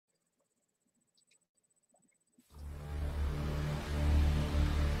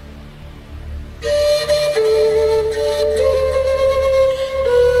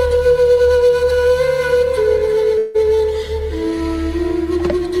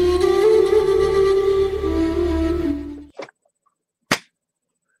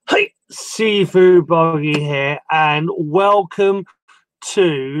Sifu, Boggie here, and welcome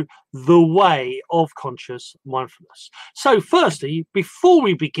to the Way of Conscious Mindfulness. So firstly, before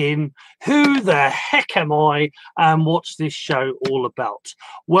we begin, who the heck am I and what's this show all about?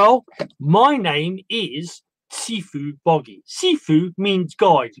 Well, my name is Sifu Boggie. Sifu means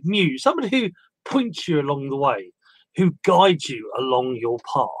guide, muse, somebody who points you along the way, who guides you along your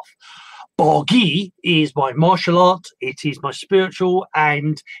path. Boggie is my martial art, it is my spiritual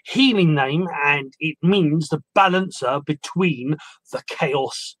and healing name, and it means the balancer between the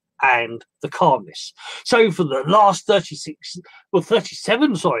chaos and the calmness. So for the last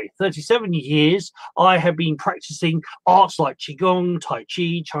 37 years, I have been practicing arts like Qigong, Tai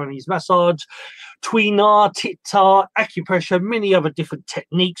Chi, Chinese massage, Tuina, Titta, acupressure, many other different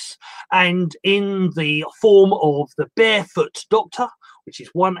techniques, and in the form of the barefoot doctor, which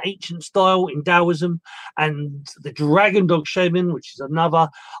is one ancient style in Taoism, and the Dragon Dog Shaman, which is another.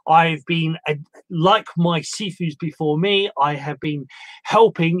 I've been, like my Sifus before me, I have been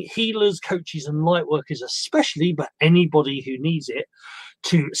helping healers, coaches, and light workers especially, but anybody who needs it,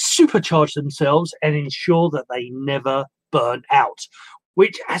 to supercharge themselves and ensure that they never burn out,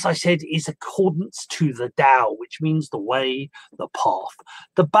 which, as I said, is accordance to the Tao, which means the way, the path,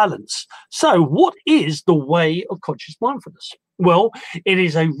 the balance. So what is the Way of Conscious Mindfulness? Well, it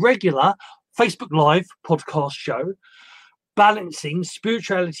is a regular Facebook Live podcast show balancing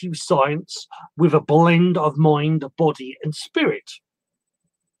spirituality with science with a blend of mind, body, and spirit.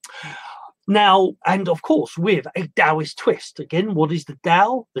 Now, and of course, with a Taoist twist. Again, what is the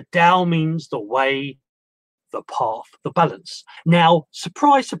Tao? The Tao means the way, the path, the balance. Now,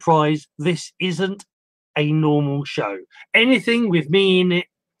 surprise, surprise, this isn't a normal show. Anything with me in it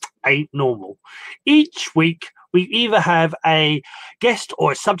ain't normal. Each week, we either have a guest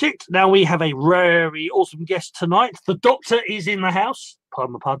or a subject. Now we have a very awesome guest tonight. The doctor is in the house.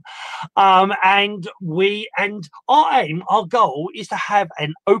 Pardon my pun. And our aim, our goal is to have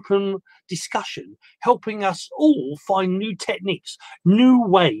an open discussion, helping us all find new techniques, new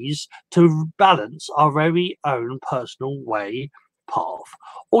ways to balance our very own personal way, path,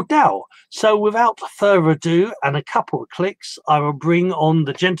 or Tao. So without further ado and a couple of clicks, I will bring on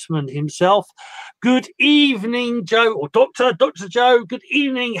the gentleman himself. Good evening, Joe, or Dr. Joe. Good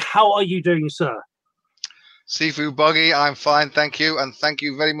evening. How are you doing, sir? Sifu Boggie, I'm fine, thank you, and thank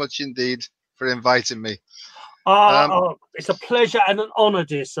you very much indeed for inviting me. It's a pleasure and an honour,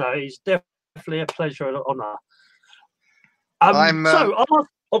 dear sir. It's definitely a pleasure and an honour.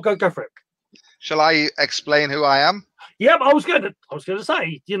 Go for it. Shall I explain who I am? Yeah, I was going to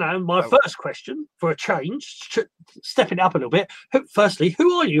say, my first question for a change, stepping it up a little bit. Firstly,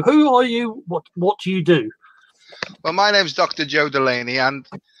 who are you? Who are you? What do you do? Well, my name's Dr. Joe Delaney, and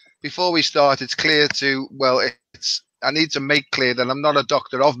before we start, it's clear I need to make clear that I'm not a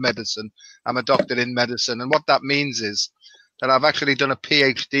doctor of medicine. I'm a doctor in medicine, and what that means is that I've actually done a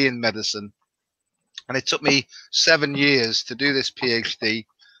PhD in medicine, and it took me 7 years to do this PhD.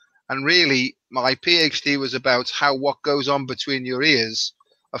 And really, my PhD was about how what goes on between your ears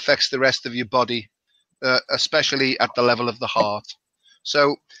affects the rest of your body, especially at the level of the heart.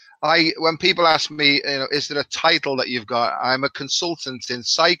 So when people ask me, is there a title that you've got? I'm a consultant in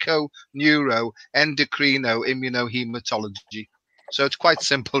psycho, neuro, endocrino, immunohematology. So it's quite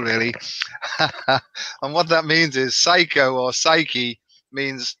simple, really. And what that means is psycho or psyche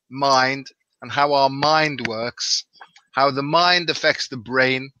means mind and how our mind works, how the mind affects the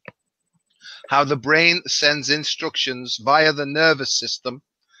brain, how the brain sends instructions via the nervous system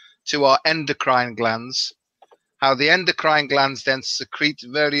to our endocrine glands, how the endocrine glands then secrete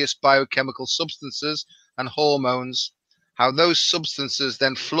various biochemical substances and hormones, how those substances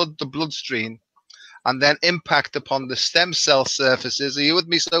then flood the bloodstream and then impact upon the stem cell surfaces. Are you with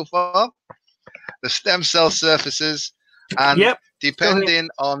me so far? The stem cell surfaces, and yep. depending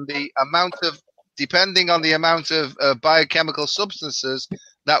on the amount of biochemical substances,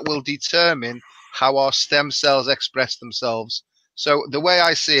 that will determine how our stem cells express themselves. So the way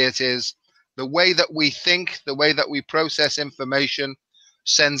I see it is the way that we think, the way that we process information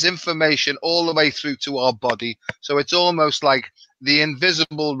sends information all the way through to our body. So it's almost like the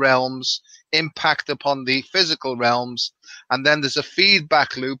invisible realms impact upon the physical realms. And then there's a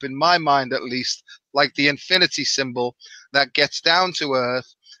feedback loop, in my mind at least, like the infinity symbol that gets down to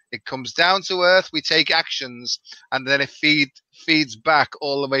earth. It comes down to earth, we take actions, and then it feeds back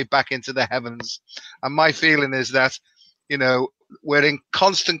all the way back into the heavens. And my feeling is that, we're in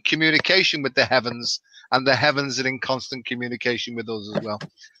constant communication with the heavens, and the heavens are in constant communication with us as well.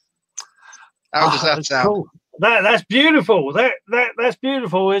 How does that sound? Cool. That's beautiful. That's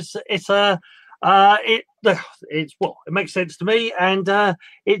beautiful. It's It's well, it makes sense to me, and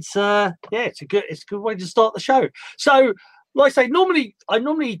it's it's a good way to start the show. So, like I say, normally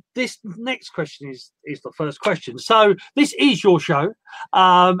this next question is the first question. So this is your show,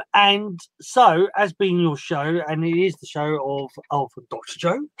 and so as being your show, and it is the show of Dr.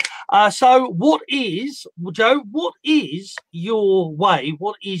 Joe. So what is Joe? What is your way?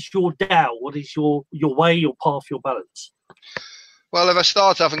 What is your Tao? What is your way? Your path? Your balance? Well, if I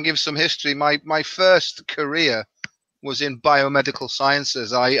start off and give some history, my first career was in biomedical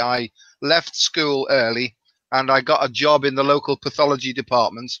sciences. I left school early and I got a job in the local pathology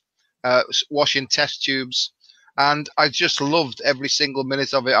department, washing test tubes. And I just loved every single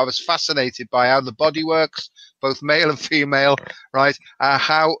minute of it. I was fascinated by how the body works, both male and female, right?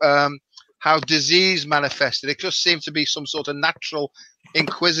 How disease manifested. It just seemed to be some sort of natural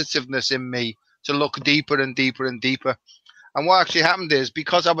inquisitiveness in me to look deeper and deeper and deeper. And what actually happened is,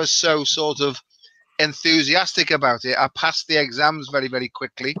 because I was so sort of enthusiastic about it, I passed the exams very, very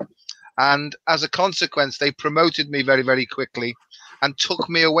quickly. And as a consequence, they promoted me very, very quickly and took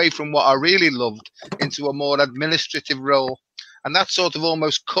me away from what I really loved into a more administrative role. And that sort of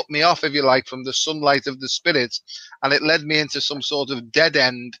almost cut me off, if you like, from the sunlight of the spirit. And it led me into some sort of dead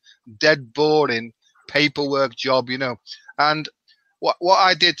end, dead boring paperwork job, you know. And what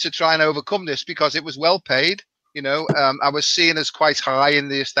I did to try and overcome this, because it was well paid, you know, I was seen as quite high in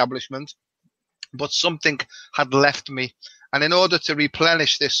the establishment, but something had left me. And in order to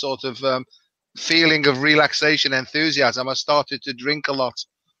replenish this sort of feeling of relaxation, enthusiasm, I started to drink a lot,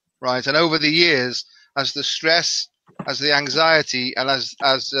 right? And over the years, as the stress, as the anxiety, and as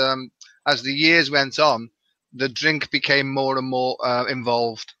the years went on, the drink became more and more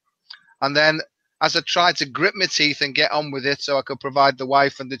involved. And then as I tried to grit my teeth and get on with it so I could provide the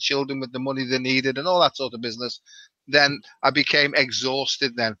wife and the children with the money they needed and all that sort of business, then I became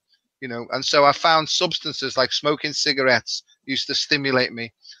exhausted then, you know. And so I found substances like smoking cigarettes used to stimulate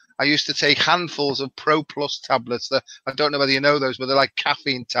me. I used to take handfuls of Pro Plus tablets. That, I don't know whether you know those, but they're like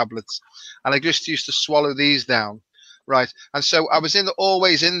caffeine tablets. And I just used to swallow these down, right? And so I was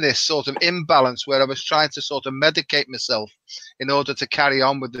always in this sort of imbalance where I was trying to sort of medicate myself in order to carry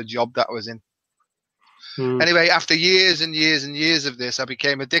on with the job that I was in. Anyway, after years and years and years of this, I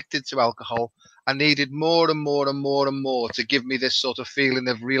became addicted to alcohol. I needed more and more and more and more to give me this sort of feeling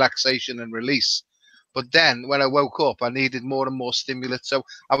of relaxation and release. But then when I woke up, I needed more and more stimulants. So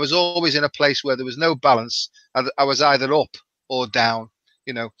I was always in a place where there was no balance. I was either up or down,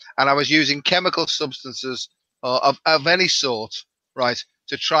 you know, and I was using chemical substances of any sort, right,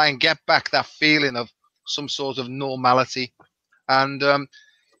 to try and get back that feeling of some sort of normality. And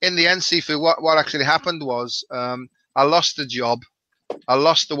in the end, Sifu, what actually happened was I lost the job. I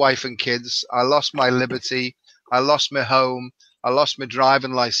lost the wife and kids. I lost my liberty. I lost my home. I lost my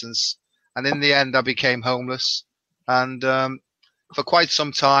driving license. And in the end, I became homeless. And for quite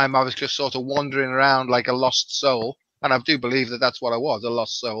some time, I was just sort of wandering around like a lost soul. And I do believe that that's what I was, a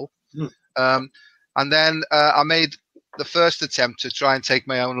lost soul. And then I made the first attempt to try and take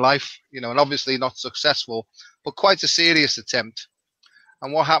my own life, you know, and obviously not successful, but quite a serious attempt.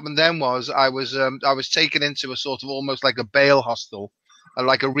 And what happened then was I was taken into a sort of almost like a bail hostel,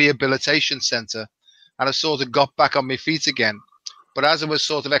 like a rehabilitation center, and I sort of got back on my feet again. But as I was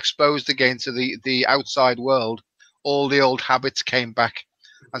sort of exposed again to the outside world, all the old habits came back,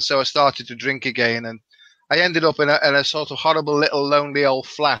 and so I started to drink again, and I ended up in a sort of horrible little lonely old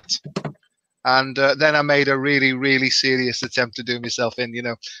flat. And then I made a really, really serious attempt to do myself in. You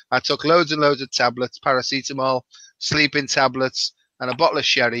know, I took loads and loads of tablets, paracetamol, sleeping tablets, and a bottle of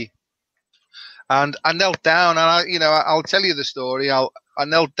sherry, and I knelt down, and I'll tell you the story. I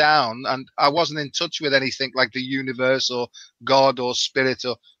knelt down, and I wasn't in touch with anything like the universe or God or spirit,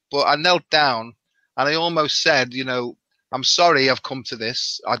 but I knelt down, and I almost said, you know, I'm sorry I've come to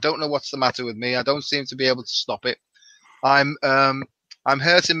this. I don't know what's the matter with me. I don't seem to be able to stop it. I'm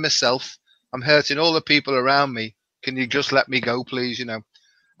hurting myself. I'm hurting all the people around me. Can you just let me go, please? You know.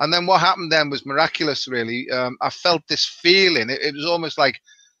 And then what happened then was miraculous, really. I felt this feeling. It was almost like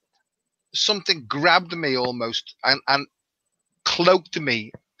something grabbed me almost and cloaked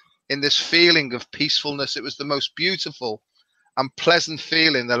me in this feeling of peacefulness. It was the most beautiful and pleasant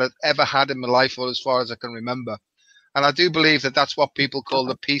feeling that I'd ever had in my life, or as far as I can remember. And I do believe that that's what people call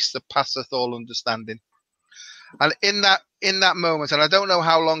the peace that passeth all understanding. And in that moment, and I don't know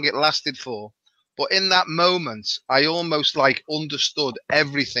how long it lasted for, but in that moment, I almost like understood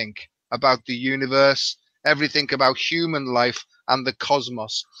everything about the universe, everything about human life and the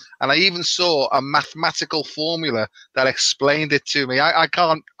cosmos. And I even saw a mathematical formula that explained it to me. I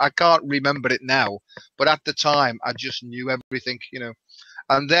can't remember it now, but at the time I just knew everything, you know.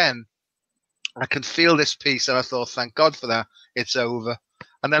 And then I can feel this peace. And I thought, thank God for that. It's over.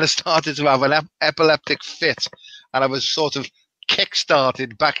 And then I started to have an epileptic fit, and I was sort of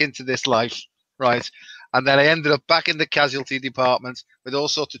kick-started back into this life, right? And then I ended up back in the casualty department with all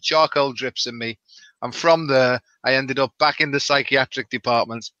sorts of charcoal drips in me. And from there, I ended up back in the psychiatric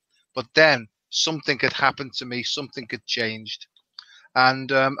department. But then something had happened to me, something had changed.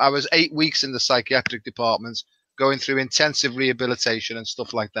 And I was 8 weeks in the psychiatric department, going through intensive rehabilitation and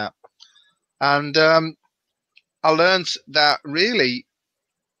stuff like that. And I learned that really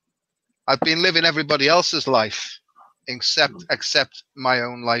I'd been living everybody else's life except my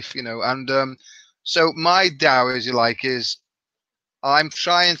own life, you know. And so my Tao, as you like, is I'm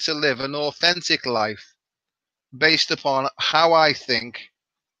trying to live an authentic life based upon how I think,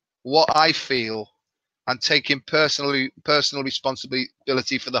 what I feel, and taking personal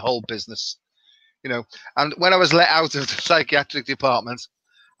responsibility for the whole business, you know. And when I was let out of the psychiatric department,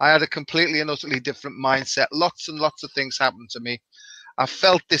 I had a completely and utterly different mindset. Lots and lots of things happened to me. I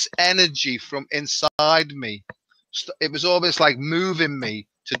felt this energy from inside me. It was almost like moving me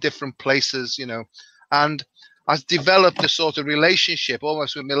to different places, you know. And I developed a sort of relationship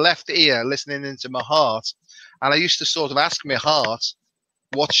almost with my left ear, listening into my heart. And I used to sort of ask my heart,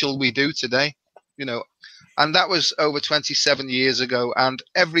 what shall we do today? You know, and that was over 27 years ago. And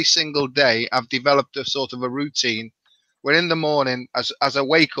every single day I've developed a sort of a routine where in the morning, as I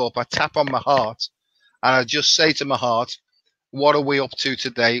wake up, I tap on my heart and I just say to my heart, what are we up to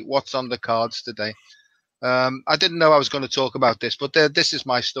today? What's on the cards today? I didn't know I was going to talk about this, but this is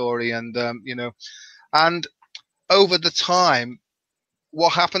my story. And, you know, and over the time,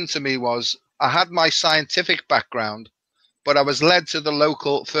 what happened to me was I had my scientific background, but I was led to the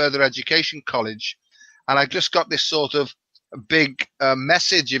local further education college. And I just got this sort of big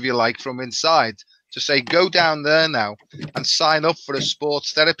message, if you like, from inside to say, go down there now and sign up for a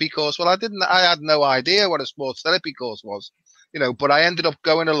sports therapy course. Well, I had no idea what a sports therapy course was, you know, but I ended up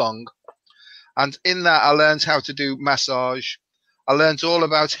going along. And in that, I learned how to do massage. I learned all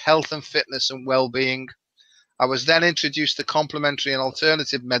about health and fitness and well-being. I was then introduced to complementary and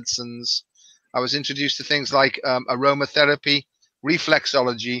alternative medicines. I was introduced to things like aromatherapy,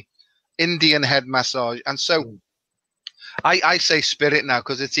 reflexology, Indian head massage. And so I say spirit now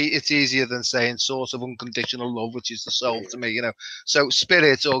because it's easier than saying source of unconditional love, which is the soul to me, you know. So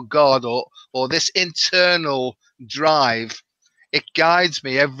spirit or God or this internal drive, it guides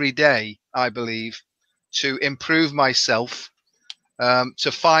me every day, I believe, to improve myself,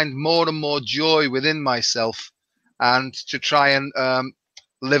 to find more and more joy within myself, and to try and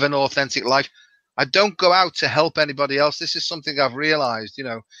live an authentic life. I don't go out to help anybody else. This is something I've realized, you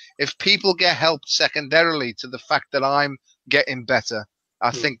know, if people get helped secondarily to the fact that I'm getting better,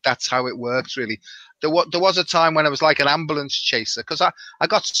 I think that's how it works, really. There was a time when I was like an ambulance chaser because I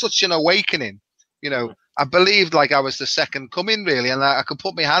got such an awakening, you know. I believed like I was the second coming, really, and I could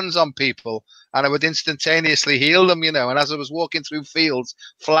put my hands on people and I would instantaneously heal them, you know. And as I was walking through fields,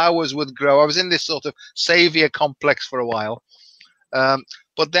 flowers would grow. I was in this sort of savior complex for a while.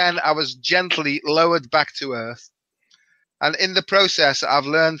 But then I was gently lowered back to earth. And in the process, I've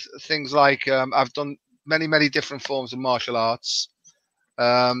learned things like I've done many, many different forms of martial arts.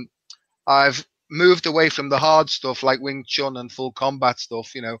 I've moved away from the hard stuff like Wing Chun and full combat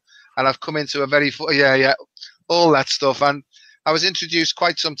stuff, you know, and I've come into a very, all that stuff. And I was introduced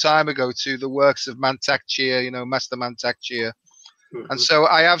quite some time ago to the works of Mantak Chia, you know, Master Mantak Chia. And so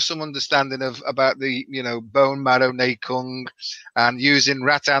I have some understanding about the, you know, bone marrow Neikung and using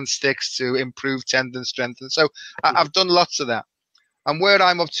rattan sticks to improve tendon strength. And so I've done lots of that. And where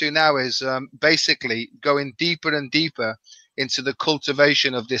I'm up to now is basically going deeper and deeper into the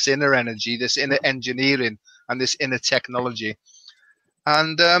cultivation of this inner energy, this inner engineering, and this inner technology.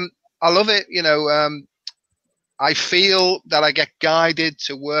 And I love it. You know, I feel that I get guided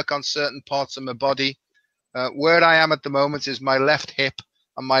to work on certain parts of my body. Where I am at the moment is my left hip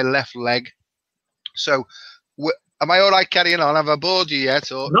and my left leg. So am I all right carrying on? Have I bored you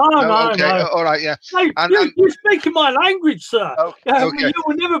yet? Or No, okay, no. all right, yeah. Hey, you're speaking my language, sir. Okay. You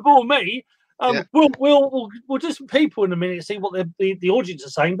will never bore me. Yeah. We'll do some people in a minute, see what the audience are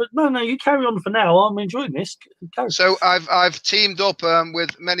saying. But no, you carry on for now. I'm enjoying this. So I've teamed up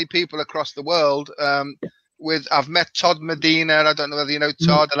with many people across the world. I've met Todd Medina. I don't know whether you know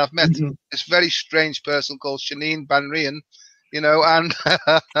Todd, and I've met this very strange person called Shanine Banrian, you know, and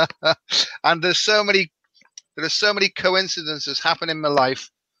and there are so many coincidences happening in my life.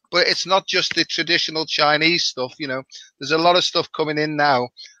 But it's not just the traditional Chinese stuff, you know. There's a lot of stuff coming in now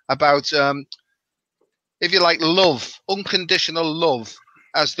about, if you like, love, unconditional love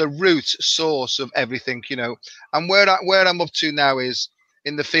as the root source of everything, you know. And where I'm up to now is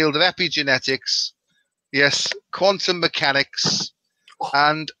in the field of epigenetics, yes, quantum mechanics,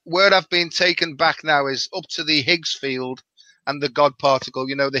 and where I've been taken back now is up to the Higgs field and the God particle,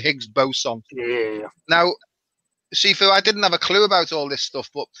 you know, the Higgs boson. Yeah. Now, Sifu, I didn't have a clue about all this stuff,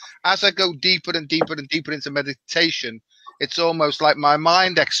 but as I go deeper and deeper and deeper into meditation, it's almost like my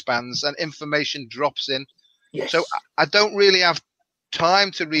mind expands and information drops in. Yes. So I don't really have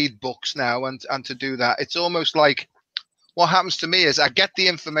time to read books now and to do that. It's almost like what happens to me is I get the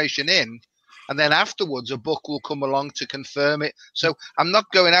information in, and then afterwards a book will come along to confirm it. So I'm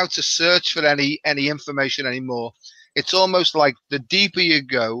not going out to search for any information anymore. It's almost like the deeper you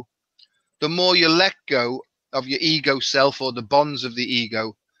go, the more you let go of your ego self or the bonds of the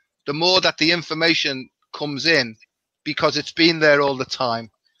ego, the more that the information comes in because it's been there all the time.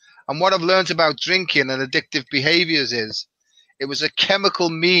 And what I've learned about drinking and addictive behaviors is it was a chemical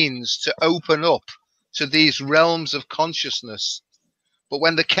means to open up to these realms of consciousness. But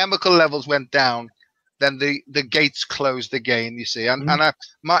when the chemical levels went down, then the gates closed again, you see. And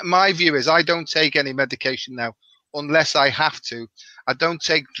my view is I don't take any medication now unless I have to. I don't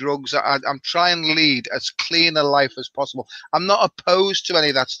take drugs. I'm trying to lead as clean a life as possible. I'm not opposed to any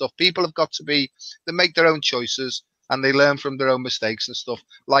of that stuff. People have got to they make their own choices and they learn from their own mistakes and stuff,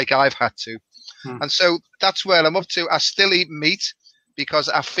 like I've had to. And so that's where I'm up to. I still eat meat because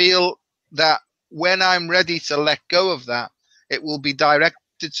I feel that when I'm ready to let go of that, it will be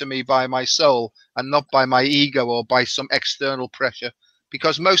directed to me by my soul and not by my ego or by some external pressure.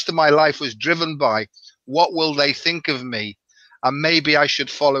 Because most of my life was driven by what will they think of me, and maybe I should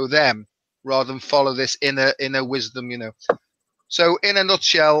follow them rather than follow this inner wisdom, you know. So in a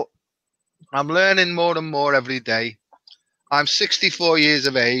nutshell, I'm learning more and more every day. I'm 64 years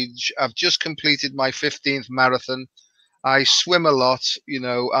of age. I've just completed my 15th marathon. I swim a lot, you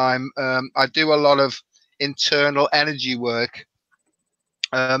know. I do a lot of internal energy work.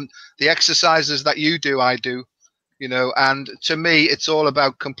 The exercises that you do, I do, you know. And to me, it's all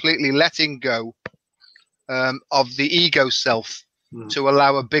about completely letting go of the ego self to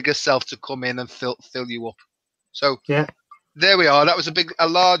allow a bigger self to come in and fill you up. So yeah, there we are. That was a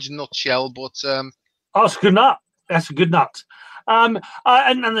large nutshell, but that's a good nut. That's a good nut. And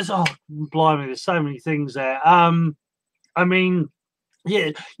there's blimey, there's so many things there. I mean,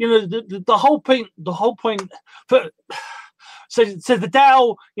 yeah, you know, the whole point for so the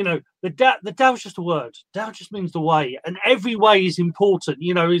Tao, you know, the Tao is just a word. Tao just means the way, and every way is important.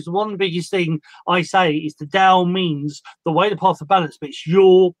 You know, is one of the biggest thing I say is the Tao means the way, the path of balance, but it's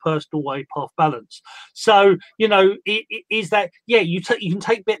your personal way, path balance. So you know, it is that you can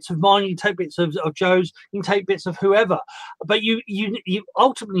take bits of mine, you can take bits of Joe's, you can take bits of whoever, but you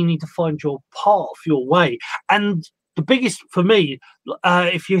ultimately need to find your path, your way. And the biggest for me,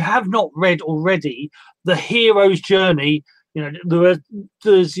 if you have not read already, The Hero's Journey. You know,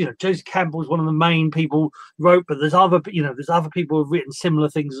 there's you know, Joseph Campbell is one of the main people wrote, but there's other people who have written similar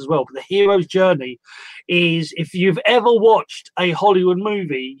things as well. But The Hero's Journey is, if you've ever watched a Hollywood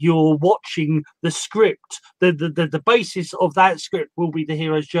movie, you're watching the script. The basis of that script will be the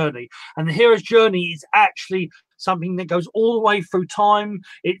hero's journey, and the hero's journey is actually something that goes all the way through time.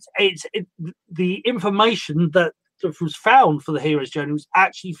 It's the information that was found for the hero's journey was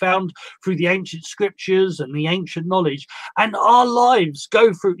actually found through the ancient scriptures and the ancient knowledge, and our lives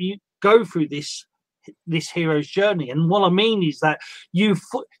go through this hero's journey. And what I mean is that you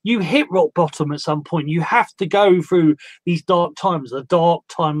hit rock bottom at some point. You have to go through these dark times, the dark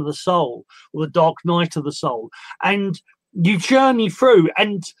time of the soul, or the dark night of the soul, and you journey through.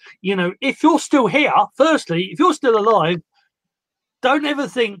 And you know, if you're still here, firstly, if you're still alive, don't ever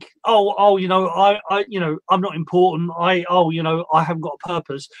think, you know, I'm not important. I haven't got a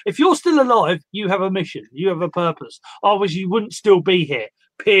purpose. If you're still alive, you have a mission. You have a purpose. Otherwise, you wouldn't still be here.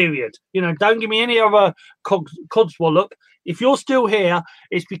 Period. You know, don't give me any other codswallop. If you're still here,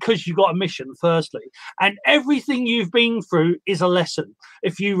 it's because you've got a mission. Firstly, and everything you've been through is a lesson.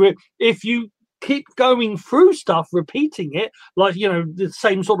 If you keep going through stuff, repeating it, like, you know, the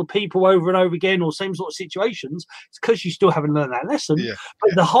same sort of people over and over again, or same sort of situations, it's because you still haven't learned that lesson.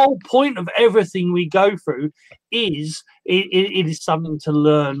 But the whole point of everything we go through is it is something to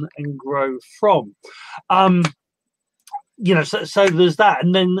learn and grow from. You know, so there's that,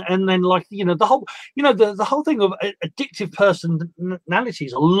 and then like, you know, the whole thing of addictive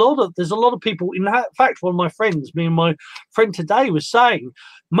personalities. There's a lot of people. In fact, one of my friends, me and my friend today, was saying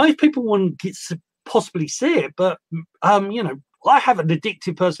most people wouldn't get to possibly see it, but you know, I have an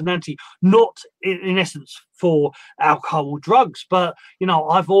addictive personality, not in essence for alcohol or drugs, but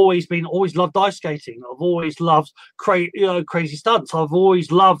I've always loved ice skating. I've always loved crazy stunts. I've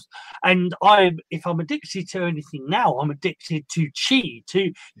always loved, and if I'm addicted to anything now, I'm addicted to chi,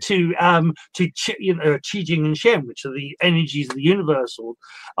 Qi Jing and Shen, which are the energies of the universe, or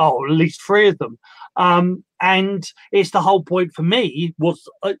at least three of them. And it's the whole point for me was,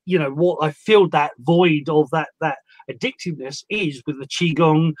 what I filled that void of that addictiveness is with the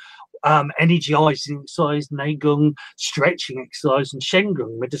Qigong, energizing exercise, Neigong, stretching exercise, and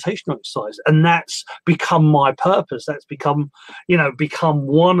Shengung, meditation exercise. And that's become my purpose. That's become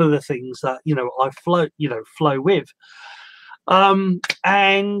one of the things that, I flow with. And,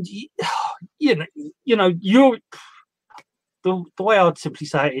 the way I'd simply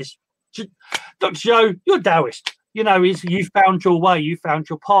say it is, Dr. Joe, you're Taoist. You found your way, you found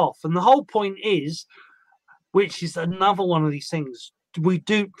your path. And the whole point is, which is another one of these things, we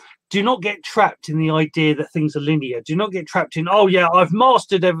do not get trapped in the idea that things are linear. Do not get trapped in, oh yeah, I've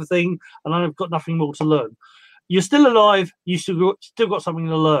mastered everything and I've got nothing more to learn. You're still alive. You still got something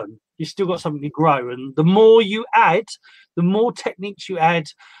to learn. You still got something to grow. And the more you add, the more techniques you add,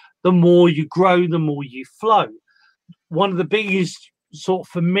 the more you grow, the more you flow. One of the biggest,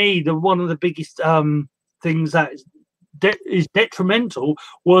 for me, one of the biggest things that is detrimental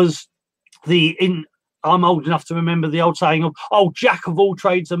was I'm old enough to remember the old saying of, jack of all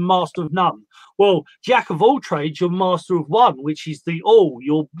trades and master of none. Well, jack of all trades, you're master of one, which is the all.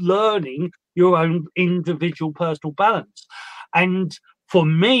 You're learning your own individual personal balance. And for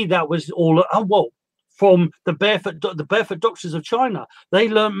me, that was all, from the barefoot doctors of China, they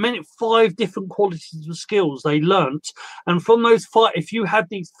learned 5 different qualities of skills they learnt. And from those 5, if you had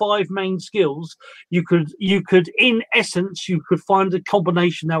these 5 main skills, you could, in essence, you could find a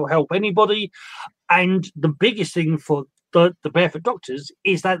combination that will help anybody. And the biggest thing for the barefoot doctors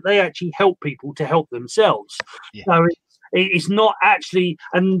is that they actually help people to help themselves. Yeah. So it's not actually,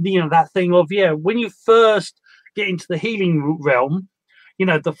 and that thing of, when you first get into the healing realm,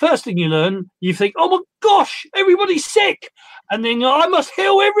 the first thing you learn, you think, oh my gosh, everybody's sick. And then I must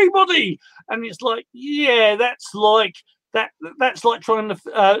heal everybody. And it's like, that's like trying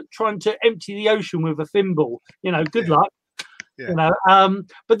to empty the ocean with a thimble. Good luck. Yeah.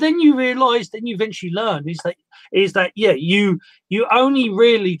 But then you realize, then you eventually learn is that you only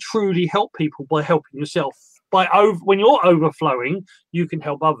really truly help people by helping yourself. When you're overflowing, you can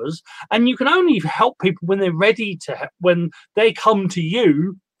help others, and you can only help people when they're ready when they come to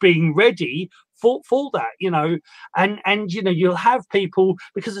you being ready for that, and you'll have people,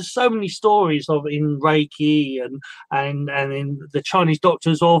 because there's so many stories of in Reiki and in the Chinese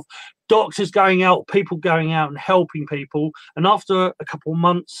doctors of doctors going out, people going out and helping people, and after a couple of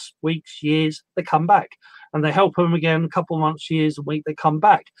months, weeks, years, they come back and they help them again. A couple of months, years, a week, they come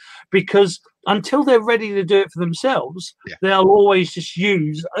back, because until they're ready to do it for themselves, they'll always just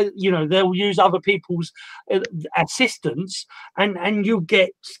use, they'll use other people's assistance, and you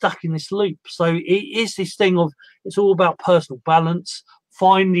get stuck in this loop. So it is this thing of, it's all about personal balance,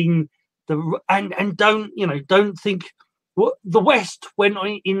 finding and don't think. The West went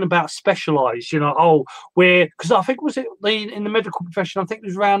in about specialized, because I think in the medical profession, I think it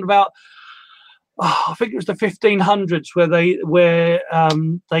was around about, I think it was the 1500s where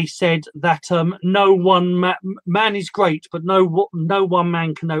they said that no one man is great, but no one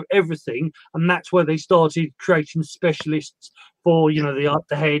man can know everything, and that's where they started creating specialists for the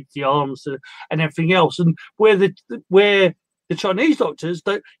head, the arms, and everything else, and where the Chinese doctors,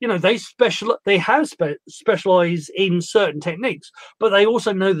 they specialize in certain techniques, but they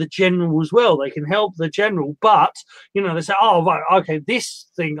also know the general as well. They can help the general, but they say, oh right, okay, this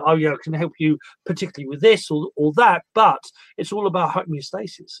thing, can help you particularly with this or that, but it's all about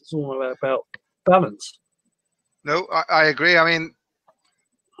homeostasis. It's all about balance. No, I agree. I mean,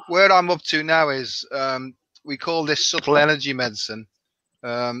 where I'm up to now is we call this subtle energy medicine.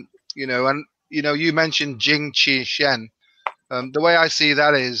 And you mentioned Jing, Qi, Shen. The way I see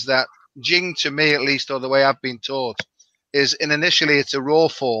that is that Jing, to me at least, or the way I've been taught, is initially it's a raw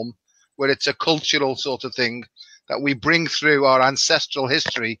form where it's a cultural sort of thing that we bring through our ancestral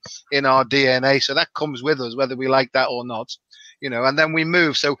history in our DNA. So that comes with us, whether we like that or not, and then we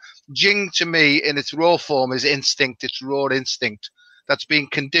move. So Jing, to me, in its raw form, is instinct. It's raw instinct that's been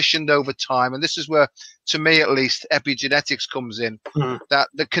conditioned over time. And this is where, to me at least, epigenetics comes in, that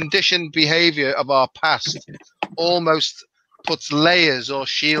the conditioned behavior of our past almost puts layers or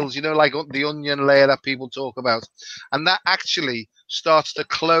shields, like the onion layer that people talk about, and that actually starts to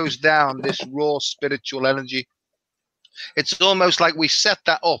close down this raw spiritual energy. It's almost like we set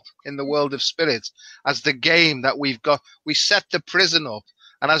that up in the world of spirit as the game that we've got. We set the prison up,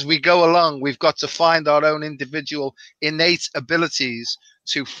 and as we go along, we've got to find our own individual innate abilities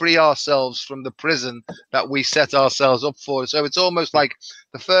to free ourselves from the prison that we set ourselves up for. So it's almost like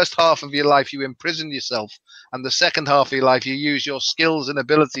the first half of your life you imprison yourself, and the second half of your life you use your skills and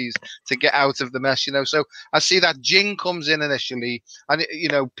abilities to get out of the mess, you know. So I see that Jing comes in initially, and you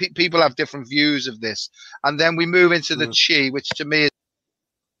know, people have different views of this, and then we move into the Qi, which to me is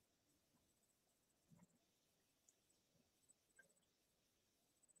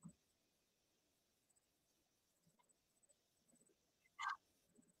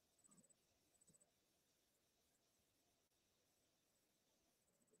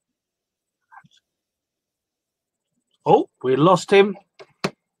Oh, we lost him.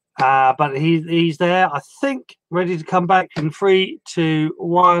 But he's there, I think, ready to come back in 3, 2,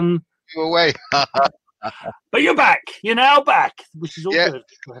 1. away. But you're back. You're now back, which is all good.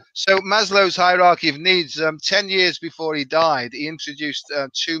 So Maslow's hierarchy of needs, 10 years before he died, he introduced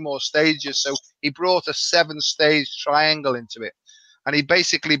 2 more stages. So he brought a 7-stage triangle into it. And he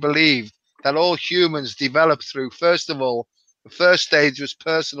basically believed that all humans develop through, first of all, the first stage was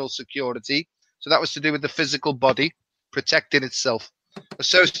personal security. So that was to do with the physical body protecting itself,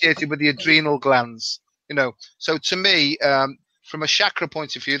 associated with the adrenal glands, you know. So to me, from a chakra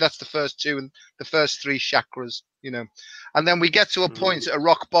point of view, that's the first 2 and the first 3 chakras, you know. And then we get to a point at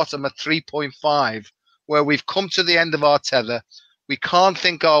rock bottom at 3.5, where we've come to the end of our tether. We can't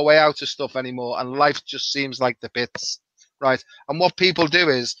think our way out of stuff anymore, and life just seems like the pits, right? And what people do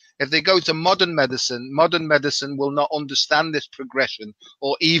is, if they go to modern medicine will not understand this progression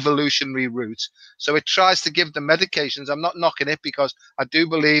or evolutionary route. So it tries to give them medications. I'm not knocking it, because I do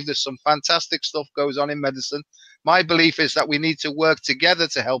believe there's some fantastic stuff goes on in medicine. My belief is that we need to work together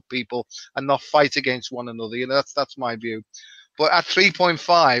to help people and not fight against one another. You know, that's my view. But at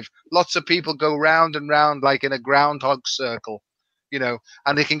 3.5, lots of people go round and round like in a groundhog circle, you know,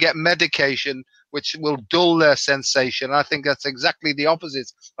 and they can get medication which will dull their sensation. I think that's exactly the opposite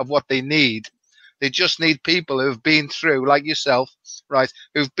of what they need. They just need people who've been through, like yourself, right,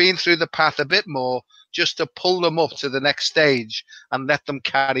 who've been through the path a bit more, just to pull them up to the next stage and let them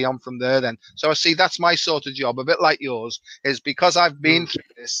carry on from there then. So I see that's my sort of job, a bit like yours, is because I've been through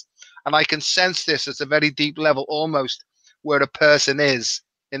this and I can sense this at a very deep level, almost where a person is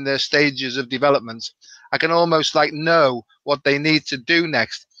in their stages of development. I can almost like know what they need to do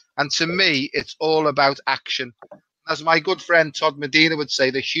next. And to me, it's all about action. As my good friend Todd Medina would say,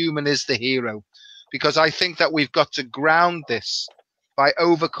 the human is the hero, because I think that we've got to ground this by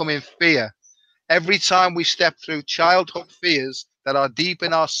overcoming fear. Every time we step through childhood fears that are deep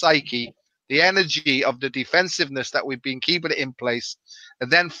in our psyche, the energy of the defensiveness that we've been keeping it in place,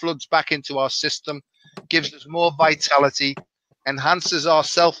 and then floods back into our system, gives us more vitality, enhances our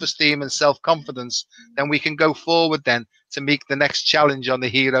self-esteem and self-confidence, then we can go forward then to meet the next challenge on the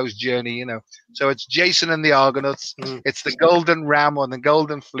hero's journey, you know. So it's Jason and the Argonauts, it's the golden ram or the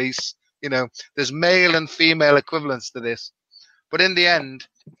golden fleece, you know. There's male and female equivalents to this. But in the end,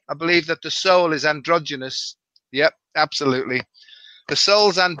 I believe that the soul is androgynous. Yep, absolutely. The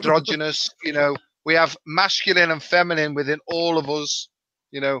soul's androgynous, you know. We have masculine and feminine within all of us,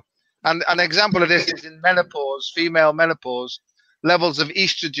 you know. And an example of this is in menopause, female menopause, levels of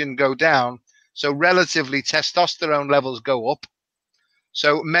estrogen go down. So relatively testosterone levels go up.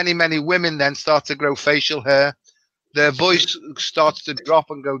 So many women then start to grow facial hair. Their voice starts to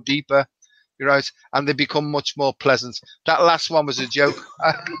drop and go deeper, right? And they become much more pleasant. That last one was a joke.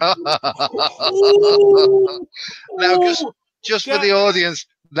 Now, just for the audience,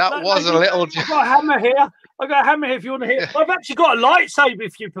 that was a little joke. I've got a hammer here. I've got a hammer here if you want to hear. I've actually got a lightsaber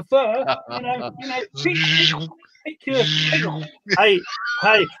if you prefer.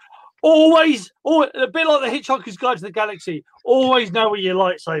 Hey. Always, a bit like the Hitchhiker's Guide to the Galaxy. Always know where your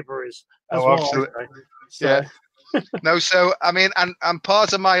lightsaber is. That's absolutely. Yeah. No, so I mean, and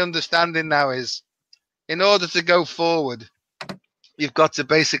part of my understanding now is, in order to go forward, you've got to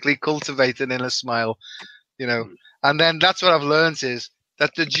basically cultivate an inner smile, you know. And then that's what I've learned, is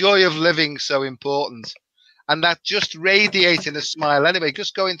that the joy of living is so important, and that just radiating a smile anyway,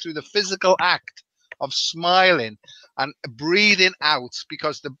 just going through the physical act of smiling and breathing out,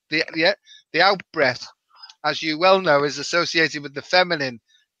 because the out breath, as you well know, is associated with the feminine,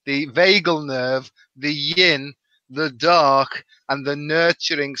 the vagal nerve, the yin, the dark, and the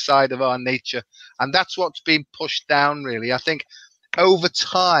nurturing side of our nature. And that's what's been pushed down, really. I think over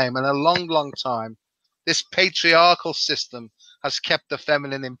time, and a long time, this patriarchal system has kept the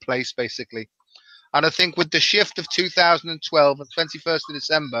feminine in place, basically. And I think with the shift of 2012 and 21st of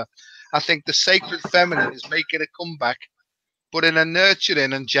December, I think the sacred feminine is making a comeback, but in a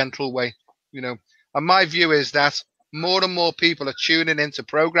nurturing and gentle way, you know. And my view is that more and more people are tuning into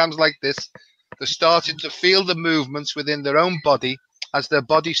programs like this. They're starting to feel the movements within their own body as their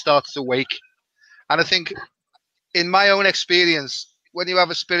body starts to wake. And I think in my own experience, when you have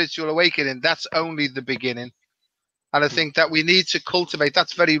a spiritual awakening, that's only the beginning. And I think that we need to cultivate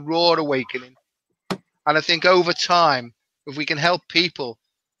that's very raw awakening. And I think over time, if we can help people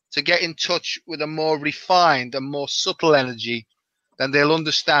to get in touch with a more refined and more subtle energy, then they'll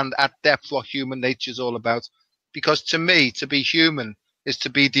understand at depth what human nature is all about. Because to me, to be human is to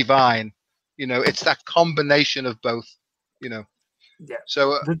be divine. You know, it's that combination of both, you know. Yeah.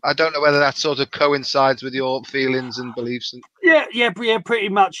 So I don't know whether that sort of coincides with your feelings and beliefs. Yeah, pretty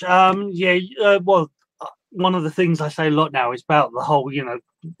much. Well, one of the things I say a lot now is about the whole, you know,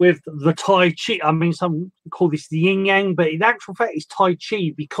 with the Tai Chi. I mean, some call this the yin yang, but in actual fact, it's Tai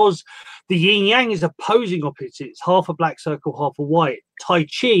Chi because the yin yang is opposing opposites, half a black circle, half a white. Tai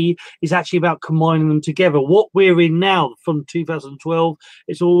Chi is actually about combining them together. What we're in now from 2012,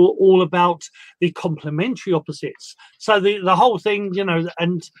 it's all about the complementary opposites. So the whole thing, you know,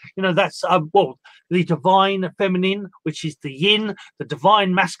 and you know that's the divine feminine, which is the yin, the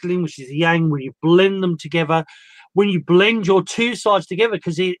divine masculine, which is the yang. When you blend them together, when you blend your two sides together,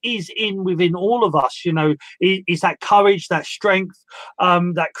 because it is within all of us, you know, is that courage, that strength,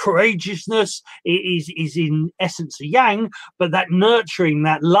 that courageousness. It is in essence a yang, but that nurturing,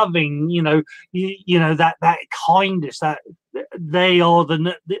 that loving, you know, that kindness, that they are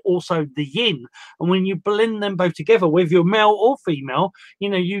also the yin. And when you blend them both together, whether you're male or female, you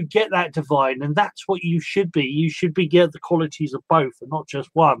know, you get that divine, and that's what you should be. You should be get the qualities of both and not just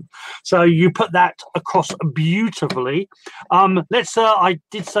one. So you put that across beautifully. I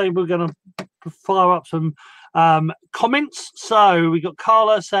did say we're going to fire up some comments. So we got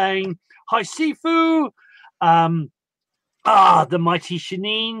Carla saying, "Hi Sifu." The mighty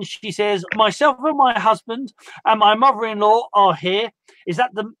Shanine, she says, "Myself and my husband and my mother-in-law are here." Is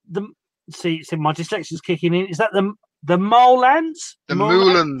that the see my dyslexia's kicking in. Is that the Molans? The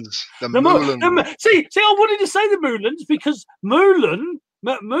Moulins. See, I wanted to say the Moulins because Moulin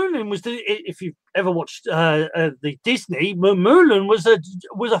was if you've ever watched the Disney, Moulin was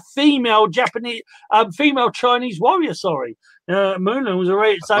a female Japanese, female Chinese warrior. Sorry, Moulin was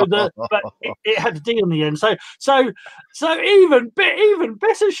but it had a D on the end. So even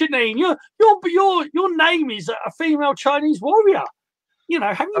better, Shanine, your name is a female Chinese warrior. You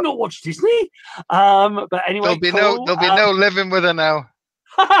know, have you not watched Disney? But anyway, there'll be no living with her now.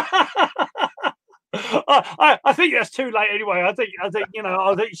 I think that's too late anyway. I think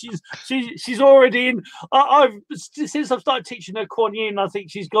she's already in. Since I've started teaching her Kuan Yin, I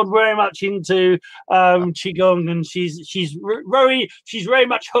think she's gone very much into Qigong, and she's very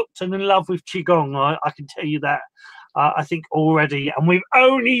much hooked and in love with Qigong. I can tell you that. I think already, and we've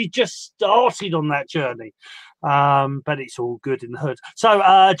only just started on that journey. But it's all good in the hood. So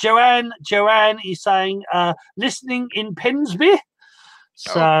Joanne is saying listening in Pensby.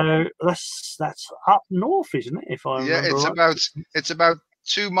 So that's up north, isn't it? If I remember it's about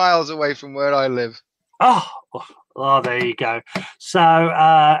 2 miles away from where I live. Oh, there you go. So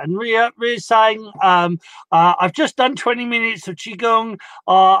and Ria's saying I've just done 20 minutes of Qigong.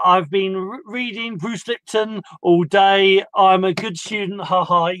 I've been reading Bruce Lipton all day. I'm a good student.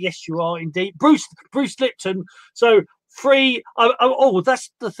 Haha. Yes, you are indeed. Bruce Lipton. So free.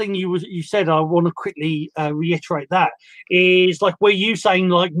 That's the thing you said. I want to quickly reiterate that is like where you saying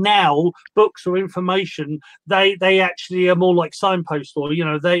like now books or information they actually are more like signposts, or you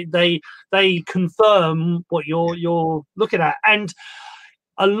know they confirm what you're looking at. And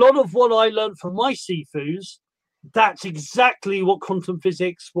a lot of what I learned from my Sifus, that's exactly what quantum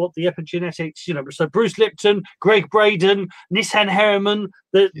physics, what the epigenetics, you know, so Bruce Lipton, Greg Braden, Nissan Harriman,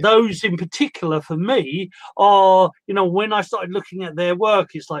 those in particular for me are, you know, when I started looking at their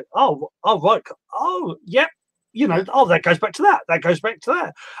work, it's like, yep, you know, that goes back to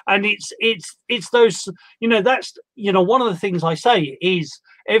that, and it's those, you know, that's, you know, one of the things I say is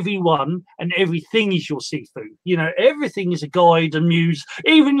everyone and everything is your Sifu. You know, everything is a guide and muse.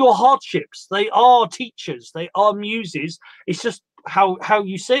 Even your hardships, they are teachers, they are muses. It's just how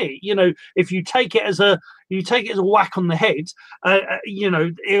you see it. You know, if you take it as a whack on the head, you know,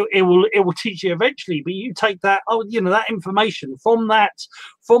 it will teach you eventually. But you take that, you know, that information from that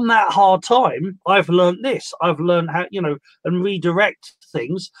hard time. I've learned this. I've learned how, you know, and redirect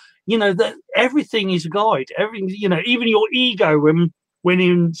things. You know, that everything is a guide. Everything, you know, even your ego, when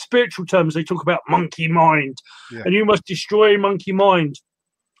in spiritual terms they talk about monkey mind, and you must destroy monkey mind.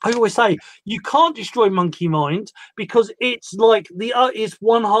 I always say you can't destroy monkey mind because it's like it's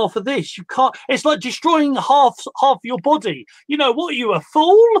one half of this. You can't. It's like destroying half your body. You know what? Are you a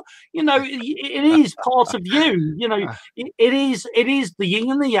fool? You know it is part of you. You know it is the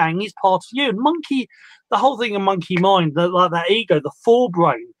yin and the yang is part of you. And monkey, the whole thing of monkey mind, like that ego, the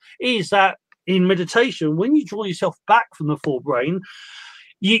forebrain, is that in meditation when you draw yourself back from the forebrain.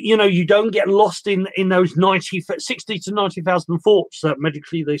 You know, you don't get lost in those 60 to 90,000 thoughts that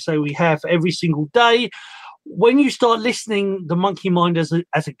medically they say we have every single day. When you start listening the monkey mind as a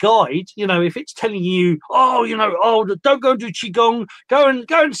guide, you know, if it's telling you, don't go and do qigong, go and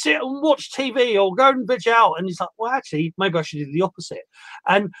sit and watch TV or go and veg out, and it's like, well, actually, maybe I should do the opposite.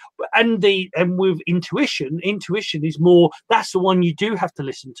 And with intuition is more, that's the one you do have to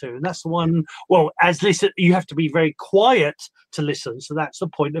listen to, and that's the one. Well, you have to be very quiet to listen. So that's the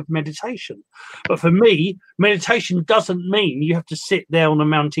point of meditation. But for me, meditation doesn't mean you have to sit there on a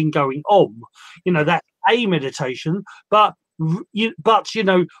mountain going om. You know, that's a meditation, but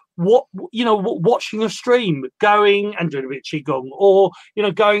watching a stream, going and doing a bit of qigong, or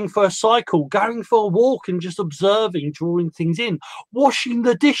going for a cycle, going for a walk and just observing, drawing things in, washing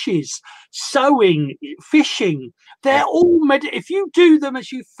the dishes, sewing, fishing. They're all if you do them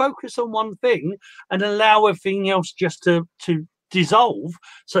as you focus on one thing and allow everything else just to dissolve,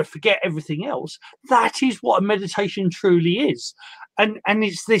 so forget everything else, that is what a meditation truly is. And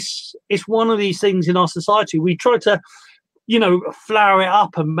it's one of these things in our society. We try to flower it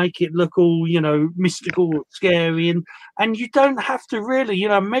up and make it look all mystical, scary, and you don't have to really.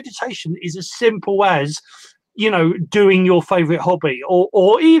 Meditation is as simple as doing your favorite hobby,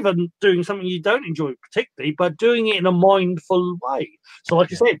 or even doing something you don't enjoy particularly, but doing it in a mindful way. So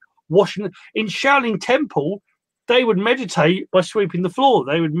like I said, washing in Shaolin Temple, they would meditate by sweeping the floor.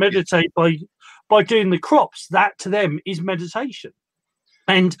 They would meditate by doing the crops. That to them is meditation.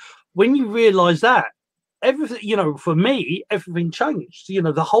 And when you realize that, everything, for me, everything changed.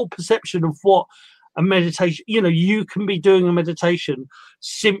 The whole perception of what a meditation, you can be doing a meditation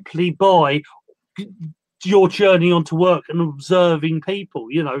simply by your journey onto work and observing people,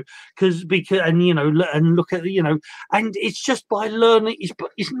 because and look at and it's just by learning,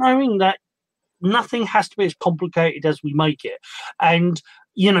 it's knowing that nothing has to be as complicated as we make it. And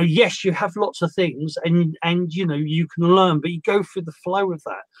yes, you have lots of things, and you can learn, but you go through the flow of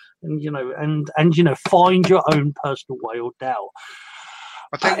that, and find your own personal way or Tao.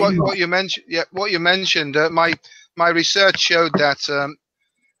 I think what you mentioned, my research showed that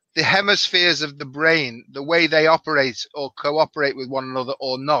the hemispheres of the brain, the way they operate or cooperate with one another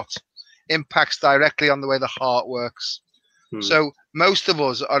or not, impacts directly on the way the heart works. So most of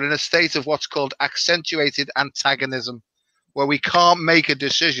us are in a state of what's called accentuated antagonism, where we can't make a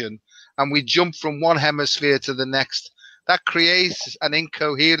decision and we jump from one hemisphere to the next. That creates an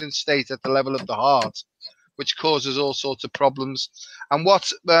incoherent state at the level of the heart, which causes all sorts of problems. And what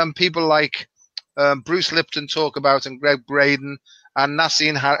people like Bruce Lipton talk about, and Greg Braden, and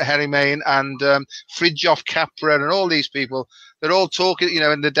Nassim Haramein, and Fridtjof Capra, and all these people, they're all talking,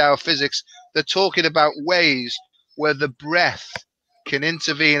 in the Tao of Physics, they're talking about ways where the breath can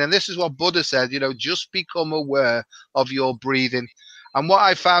intervene. And this is what Buddha said, just become aware of your breathing. And what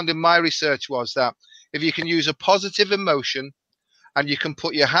I found in my research was that if you can use a positive emotion and you can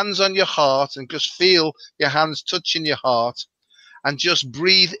put your hands on your heart and just feel your hands touching your heart and just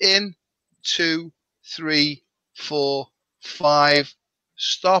breathe in, 2, 3, 4, 5,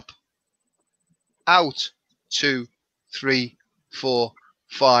 stop, out, 2, 3, 4,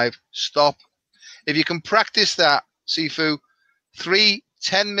 5, stop. If you can practice that, Sifu, 3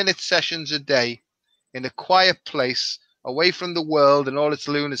 10-minute sessions a day in a quiet place, away from the world and all its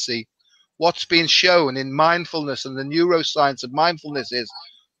lunacy, what's been shown in mindfulness and the neuroscience of mindfulness is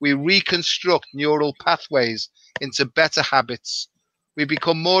we reconstruct neural pathways into better habits. We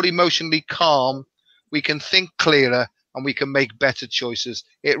become more emotionally calm, we can think clearer, and we can make better choices.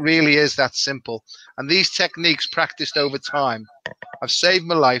 It really is that simple. And these techniques practiced over time have saved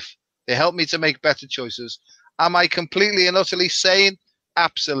my life. They help me to make better choices. Am I completely and utterly sane?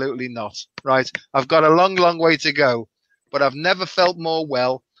 Absolutely not, right? I've got a long, long way to go, but I've never felt more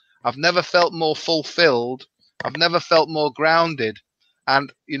well. I've never felt more fulfilled. I've never felt more grounded.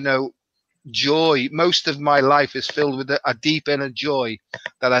 And, joy, most of my life is filled with a deep inner joy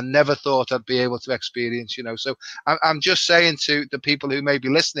that I never thought I'd be able to experience, So I'm just saying to the people who may be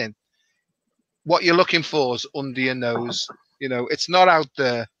listening, what you're looking for is under your nose. It's not out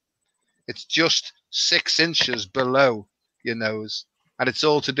there. It's just 6 inches below your nose. And it's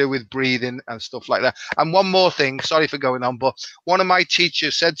all to do with breathing and stuff like that. And one more thing, sorry for going on, but one of my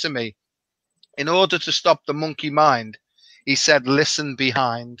teachers said to me, in order to stop the monkey mind, he said, listen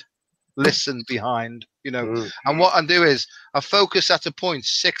behind, you know. And what I do is I focus at a point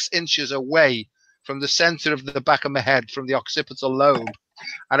 6 inches away from the center of the back of my head, from the occipital lobe,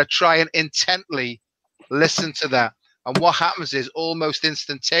 and I try and intently listen to that. And what happens is almost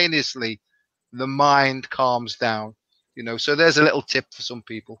instantaneously, the mind calms down, you know. So there's a little tip for some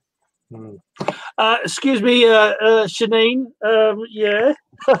people. Excuse me, Shanine. Yeah.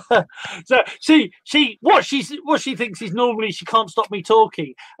 So what she thinks is normally she can't stop me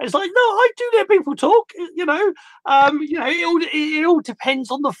talking. And it's like, no, I do let people talk. You know, it all depends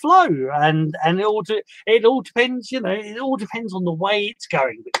on the flow, and it all depends. You know, it all depends on the way it's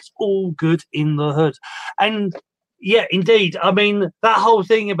going. But it's all good in the hood, and yeah, indeed. I mean, that whole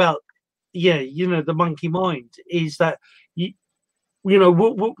thing about the monkey mind is that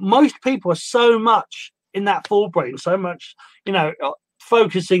most people are so much in that forebrain, so much,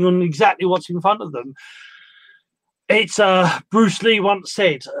 focusing on exactly what's in front of them. It's Bruce Lee once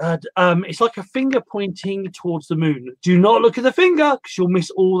said, it's like a finger pointing towards the moon. Do not look at the finger because you'll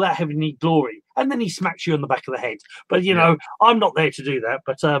miss all that heavenly glory. And then he smacks you on the back of the head. But I'm not there to do that.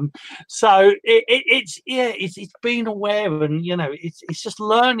 But so it's being aware, and it's just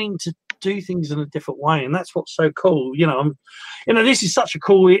learning to do things in a different way, and that's what's so cool. This is such a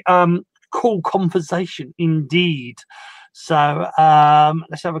cool conversation indeed. So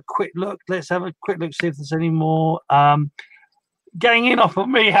let's have a quick look. See if there's any more ganging up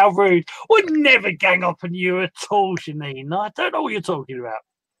on me. How rude! Would never gang up on you at all, Shanine. I don't know what you're talking about.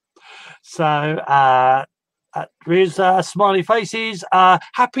 So there's smiley faces.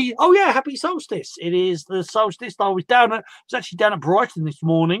 Happy solstice. It is the solstice. I was actually down at Brighton this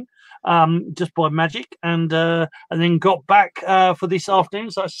morning, just by magic, and then got back for this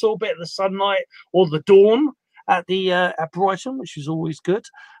afternoon. So I saw a bit of the sunlight or the dawn at Brighton, which is always good.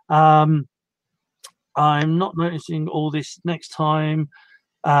 I'm not noticing all this next time.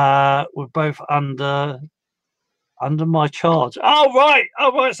 We're both under my charge. Oh right.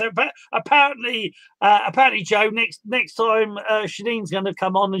 So apparently, Joe, next time Shanine's going to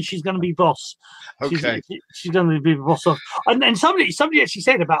come on and she's going to be boss. Okay. She's going to be boss of. And somebody actually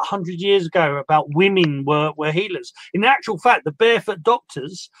said about 100 years ago about women were healers. In actual fact, the barefoot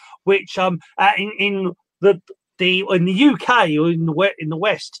doctors, which in the UK or in the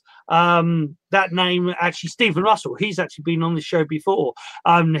West, that name actually Stephen Russell. He's actually been on the show before.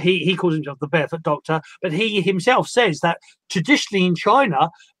 He calls himself the barefoot doctor, but he himself says that traditionally in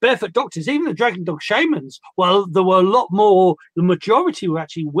China, barefoot doctors, even the dragon dog shamans, well, there were a lot more. The majority were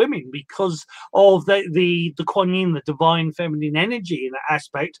actually women because of the Kuan Yin, the divine feminine energy in that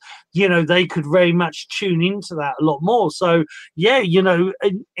aspect. They could very much tune into that a lot more. So yeah,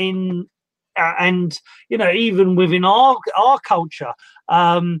 and even within our culture,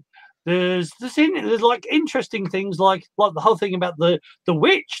 there's like interesting things like the whole thing about the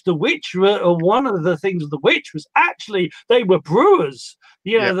witch. The witch, one of the things of the witch was actually they were brewers.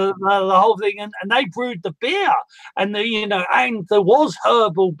 The whole thing, and they brewed the beer, and and there was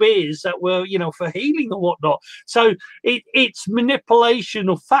herbal beers that were for healing or whatnot. So it's manipulation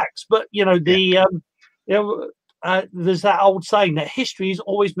of facts, but there's that old saying that history is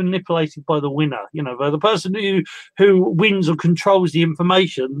always manipulated by the winner. By the person who wins or controls the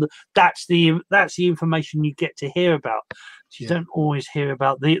information. That's the information you get to hear about. So you don't always hear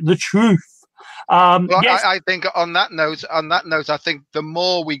about the truth. Yes. I think on that note, I think the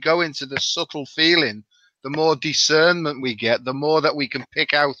more we go into the subtle feeling, the more discernment we get, the more that we can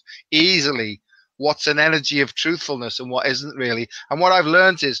pick out easily what's an energy of truthfulness and what isn't really. And what I've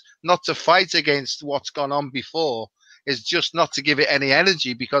learned is not to fight against what's gone on before, is just not to give it any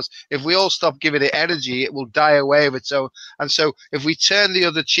energy, because if we all stop giving it energy, it will die away of its own. And so if we turn the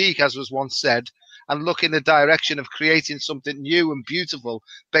other cheek, as was once said, and look in the direction of creating something new and beautiful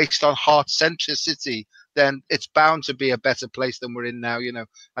based on heart centricity, then it's bound to be a better place than we're in now,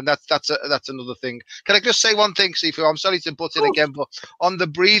 and that's another thing. Can I just say one thing, Sifu? I'm sorry to butt in again, but on the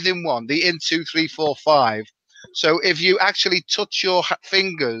breathing one, the in 2, 3, 4, 5. So if you actually touch your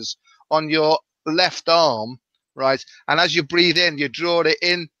fingers on your left arm, right, and as you breathe in, you draw it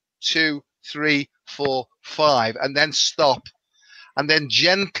in 2, 3, 4, 5, and then stop, and then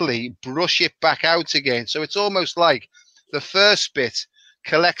gently brush it back out again. So it's almost like the first bit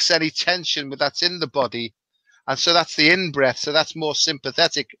collects any tension that's in the body, and so that's the in breath, so that's more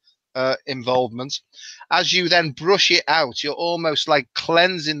sympathetic involvement. As you then brush it out, you're almost like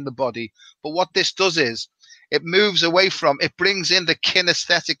cleansing the body. But what this does is it moves away from, it brings in the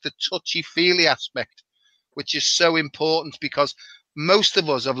kinesthetic, the touchy-feely aspect, which is so important, because most of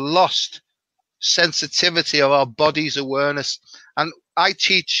us have lost sensitivity of our body's awareness. And I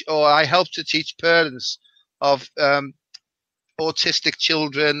help to teach parents of autistic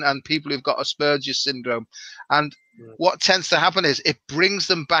children and people who've got Asperger's syndrome. And what tends to happen is it brings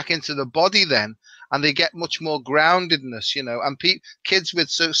them back into the body then, and they get much more groundedness, you know. And kids with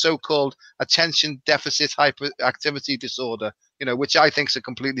so-called attention deficit hyperactivity disorder, you know, which I think is a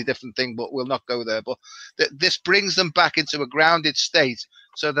completely different thing, but we'll not go there. But this brings them back into a grounded state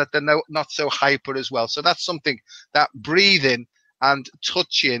so that they're not so hyper as well. So that's something that breathing and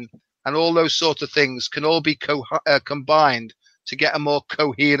touching and all those sort of things can all be combined to get a more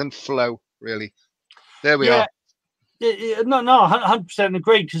coherent flow, really. There we are. No, 100%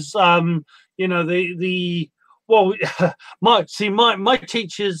 agree, because you know, well, my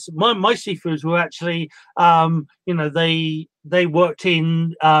teachers, my Sifus were actually, you know, they worked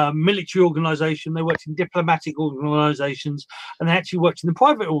in military organisation, they worked in diplomatic organisations, and they actually worked in the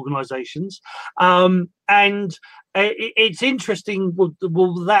private organisations. And it's interesting.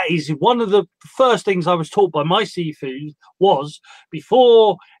 Well, that is one of the first things I was taught by my Sifu was,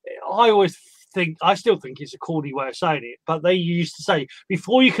 before, I still think it's a corny way of saying it, but they used to say,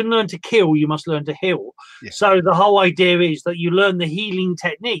 before you can learn to kill, you must learn to heal. Yeah. So the whole idea is that you learn the healing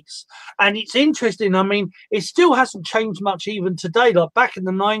techniques. And it's interesting. I mean, it still hasn't changed much even today. Like back in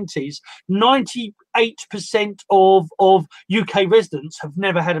the 90s, 98% of UK residents have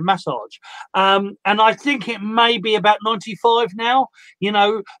never had a massage. And I think it may be about 95 now, you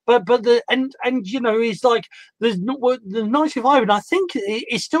know, but you know, it's like there's the 95, and I think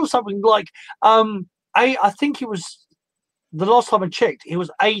it's still something like, I think it was, the last time I checked, it was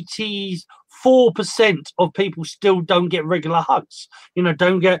 84% of people still don't get regular hugs. You know,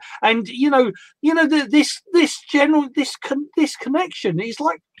 don't get, and you know this connection is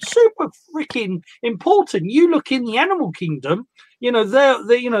like super freaking important. You look in the animal kingdom, you know,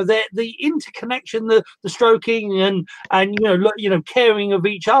 the interconnection, the stroking and you know, caring of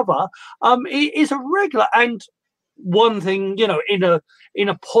each other, is a regular. And one thing, you know, in a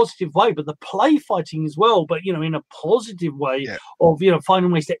positive way, but the play fighting as well, but you know, in a positive way, of, you know,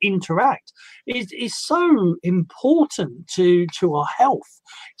 finding ways to interact is so important to our health,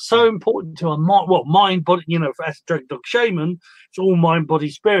 so important to our mind, body, you know, as a dog shaman, it's all mind, body,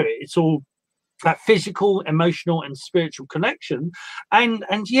 spirit. It's all that physical, emotional, and spiritual connection. And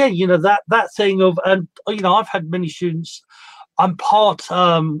yeah, you know, that thing of, and you know, I've had many students. I'm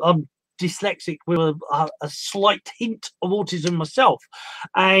dyslexic with a slight hint of autism myself,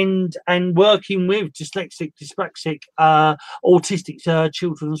 and working with dyslexic, dyspraxic, autistic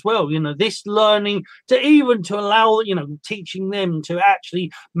children as well. You know, this learning to allow, you know, teaching them to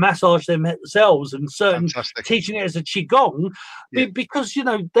actually massage themselves, and teaching it as a qigong, because you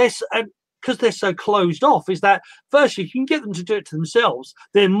know there's because they're so closed off, is that firstly, if you can get them to do it to themselves,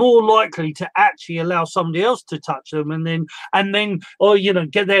 they're more likely to actually allow somebody else to touch them, and then, or you know,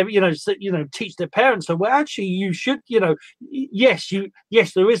 get their, teach their parents. So, well, actually, you should, yes,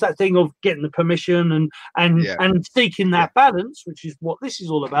 there is that thing of getting the permission and seeking that balance, which is what this is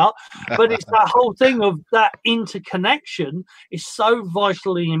all about. But it's that whole thing of that interconnection is so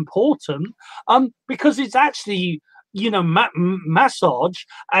vitally important, because it's actually, massage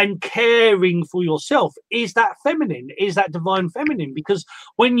and caring for yourself is that feminine, is that divine feminine. Because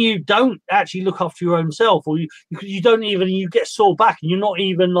when you don't actually look after your own self, or you don't even, you get sore back and you're not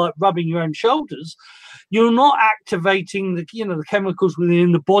even like rubbing your own shoulders, you're not activating the chemicals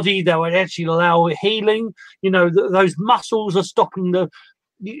within the body that would actually allow healing. Those muscles are stopping the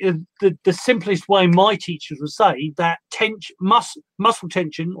simplest way my teachers would say that muscle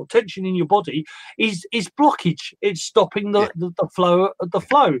tension or tension in your body is blockage. It's stopping the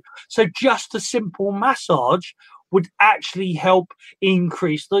flow. So just a simple massage would actually help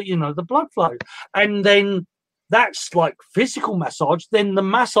increase the blood flow. And then that's like physical massage. Then the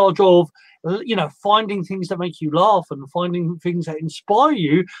massage of finding things that make you laugh and finding things that inspire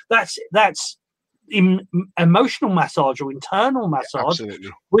you, that's emotional massage or internal massage,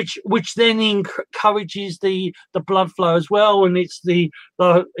 which then encourages the blood flow as well. And it's the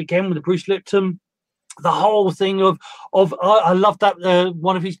again with the Bruce Lipton, the whole thing of I love that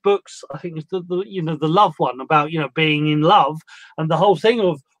one of his books, I think it's the love one, about being in love, and the whole thing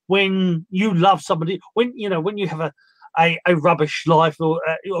of when you love somebody, when you have a rubbish life or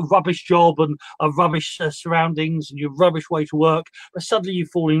a rubbish job and a rubbish surroundings and your rubbish way to work, but suddenly you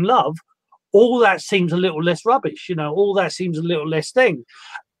fall in love, all that seems a little less rubbish, all that seems a little less thing,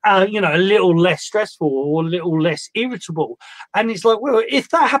 a little less stressful or a little less irritable. And it's like, well, if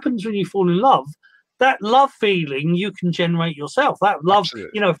that happens when you fall in love, that love feeling you can generate yourself. That love,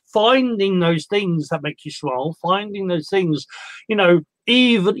 finding those things that make you smile, finding those things,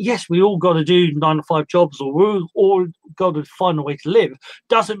 even, yes, we all got to do 9-to-5 jobs, or we all got to find a way to live,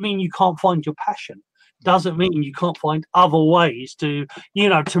 doesn't mean you can't find your passion. doesn't mean you can't find other ways to,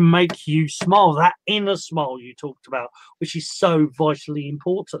 to make you smile. That inner smile you talked about, which is so vitally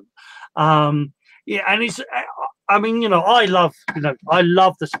important. Yeah, and it's, I mean, I love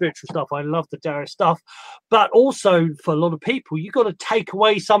the spiritual stuff. I love the Taoist stuff, but also for a lot of people, you've got to take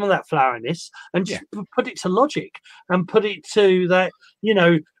away some of that floweriness and just put it to logic and put it to that,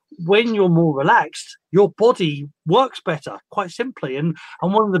 when you're more relaxed, your body works better, quite simply. And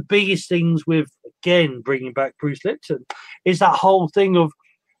one of the biggest things with, again, bringing back Bruce Lipton, is that whole thing of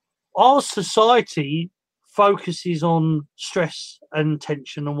our society focuses on stress and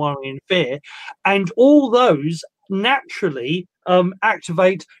tension and worry and fear, and all those naturally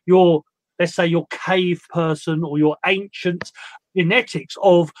activate your, let's say, your cave person or your ancient genetics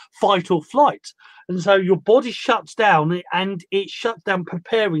of fight or flight. And so your body shuts down, and it shuts down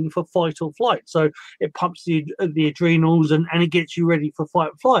preparing for fight or flight. So it pumps the adrenals and it gets you ready for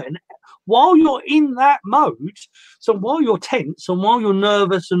fight or flight. And while you're in that mode, so while you're tense and while you're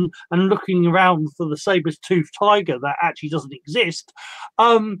nervous and looking around for the saber-toothed tiger that actually doesn't exist,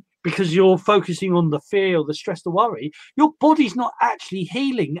 because you're focusing on the fear or the stress, the worry, your body's not actually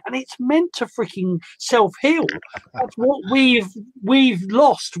healing, and it's meant to freaking self-heal. That's what we've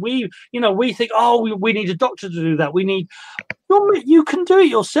lost. We think, oh, we need a doctor to do that. You can do it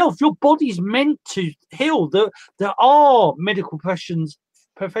yourself. Your body's meant to heal. There are medical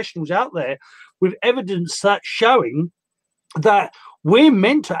professionals out there with evidence that's showing that we're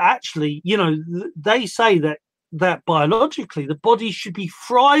meant to actually, they say that biologically the body should be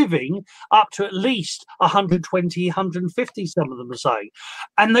thriving up to at least 120, 150, some of them are saying.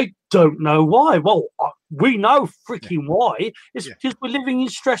 And they don't know why. Well, we know freaking why. It's because we're living in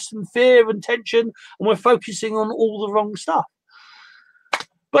stress and fear and tension, and we're focusing on all the wrong stuff.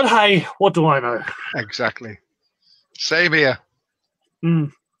 But hey, what do I know? Exactly. Same here.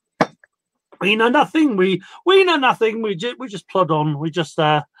 We know nothing. We know nothing. We just plod on. We just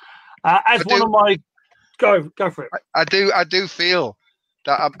Go for it. I do feel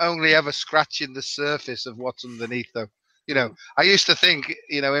that I'm only ever scratching the surface of what's underneath, though. I used to think,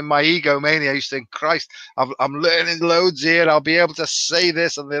 in my egomania, I used to think, Christ, I'm learning loads here. I'll be able to say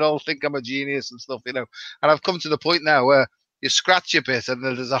this, and they'll all think I'm a genius and stuff, And I've come to the point now where you scratch a bit, and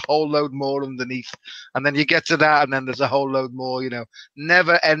there's a whole load more underneath, and then you get to that, and then there's a whole load more.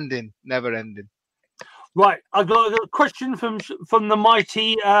 Never ending. Right, I've got a question from the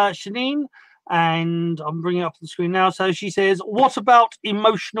mighty Shanine. And I'm bringing it up to the screen now. So she says, what about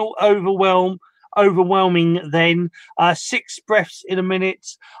emotional overwhelming then? 6 breaths in a minute.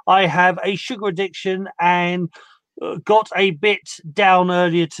 I have a sugar addiction and got a bit down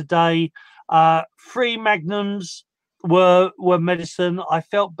earlier today. 3 magnums were medicine. I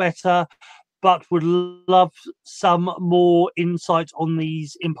felt better, but would love some more insight on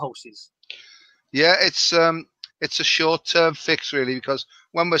these impulses. Yeah, it's a short-term fix, really, because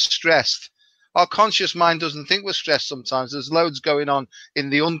when we're stressed, our conscious mind doesn't think we're stressed sometimes. There's loads going on in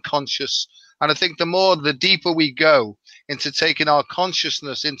the unconscious. And I think the deeper we go into taking our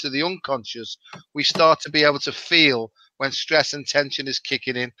consciousness into the unconscious, we start to be able to feel when stress and tension is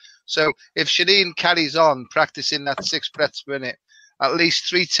kicking in. So if Shanine carries on practicing that 6 breaths per minute, at least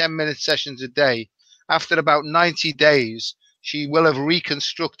 3 10-minute sessions a day, after about 90 days, she will have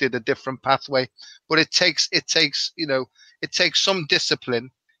reconstructed a different pathway. But it takes some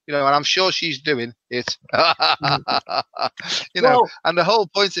discipline. And I'm sure she's doing it. And the whole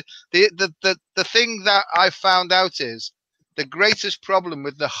point is the thing that I found out is the greatest problem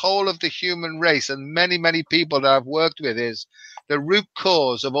with the whole of the human race and many, many people that I've worked with is the root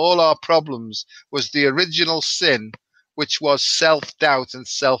cause of all our problems was the original sin, which was self-doubt and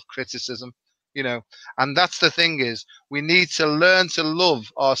self-criticism. And that's the thing is we need to learn to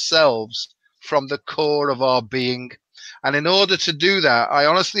love ourselves from the core of our being. And in order to do that, I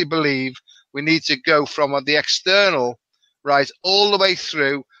honestly believe we need to go from the external, right, all the way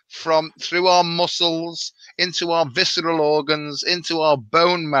through our muscles, into our visceral organs, into our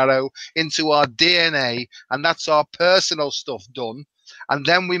bone marrow, into our DNA, and that's our personal stuff done. And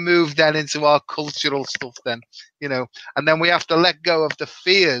then we move then into our cultural stuff then, and then we have to let go of the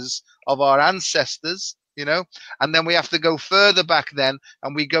fears of our ancestors, and then we have to go further back then,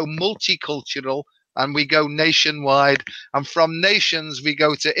 and we go multicultural, and we go nationwide, and from nations we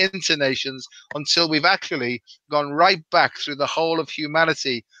go to internations until we've actually gone right back through the whole of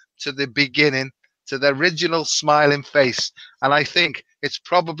humanity to the beginning, to the original smiling face. And I think it's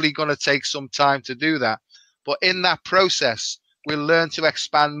probably going to take some time to do that. But in that process, we'll learn to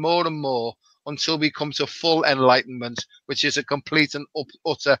expand more and more until we come to full enlightenment, which is a complete and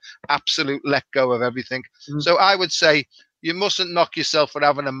utter absolute let go of everything. So I would say you mustn't knock yourself for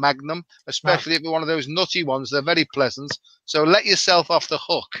having a Magnum, especially No. if you're one of those nutty ones. They're very pleasant. So let yourself off the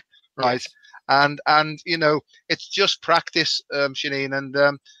hook, right? Yes. And you know, it's just practice, Shanine.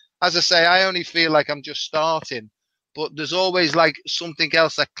 And as I say, I only feel like I'm just starting, but there's always like something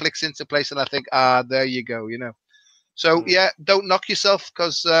else that clicks into place, and I think, there you go, you know. So yeah, don't knock yourself,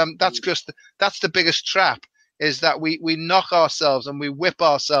 because that's the biggest trap, is that we knock ourselves and we whip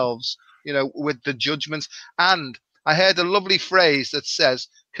ourselves, you know, with the judgments. And I heard a lovely phrase that says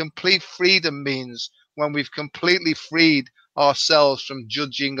complete freedom means when we've completely freed ourselves from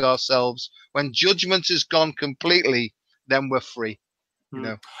judging ourselves. When judgment is gone completely, then we're free, you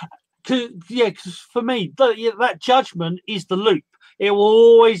know. Because for me, that judgment is the loop. It will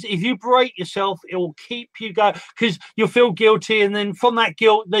always, if you break yourself, it will keep you going, because you'll feel guilty, and then from that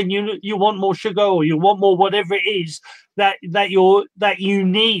guilt, then you want more sugar, or you want more whatever it is that you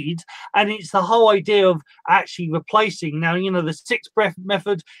need. And it's the whole idea of actually replacing. Now, you know, the 6 breath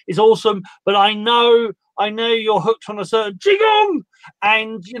method is awesome, but I know you're hooked on a certain qigong,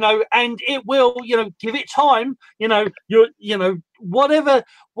 and you know, and it will, you know, give it time. You know, whatever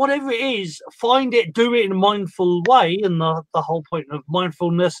it is, find it, do it in a mindful way. And the whole point of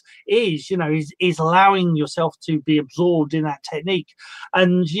mindfulness is, you know, is allowing yourself to be absorbed in that technique.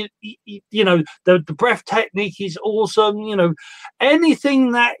 And you know, the breath technique is awesome. You know,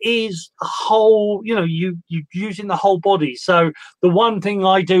 anything that is a whole, you know, you using the whole body. So the one thing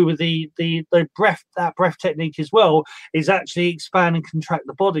I do with the breath, that breath technique as well, is actually expand and contract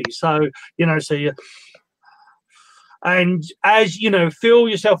the body. So, you know, so you, and as you know, feel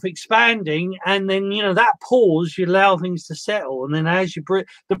yourself expanding, and then, you know, that pause, you allow things to settle. And then as you breathe,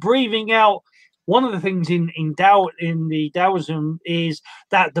 the breathing out, one of the things in the Taoism is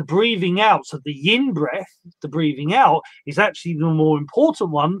that the breathing out, so the yin breath, the breathing out, is actually the more important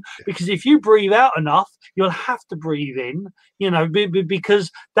one, because if you breathe out enough, you'll have to breathe in, you know,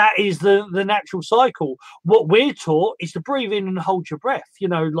 because that is the natural cycle. What we're taught is to breathe in and hold your breath. You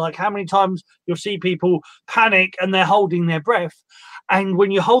know, like how many times you'll see people panic and they're holding their breath, and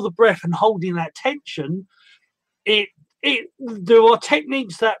when you hold the breath and holding that tension, there are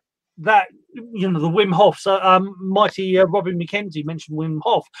techniques that you know, the Wim Hof. So mighty Robin McKenzie mentioned Wim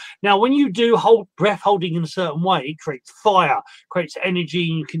Hof. Now, when you do hold breath holding in a certain way, it creates fire, creates energy,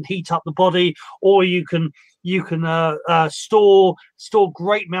 and you can heat up the body, or you can store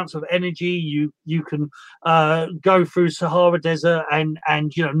great amounts of energy. You can go through Sahara Desert and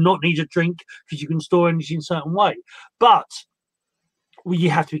you know, not need a drink, because you can store energy in a certain way. But what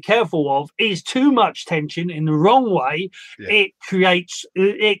you have to be careful of is too much tension in the wrong way. It creates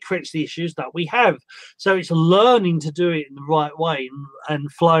the issues that we have. So it's learning to do it in the right way,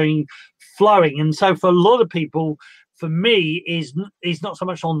 and flowing. And so for a lot of people, for me, is not so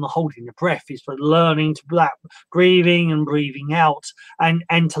much on the holding the breath, is for learning to that breathing and breathing out,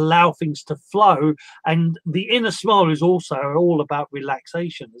 and to allow things to flow. And the inner smile is also all about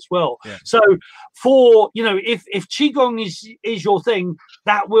relaxation as well. So for, you know, if qigong is your thing,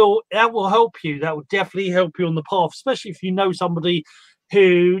 that will help you. That will definitely help you on the path, especially if you know somebody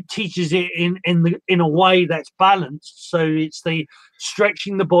who teaches it in a way that's balanced. So it's the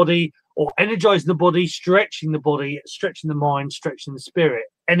stretching the body, or energizing the body, stretching the mind, stretching the spirit,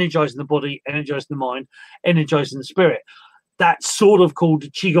 energizing the body, energizing the mind, energizing the spirit. That's sort of called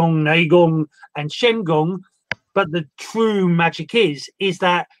qigong, neigong, and shengong. But the true magic is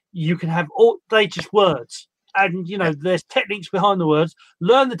that you can have they just words. And, you know, there's techniques behind the words.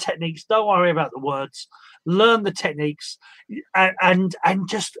 Learn the techniques. Don't worry about the words. Learn the techniques, and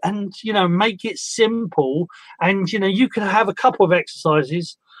you know, make it simple. And, you know, you can have a couple of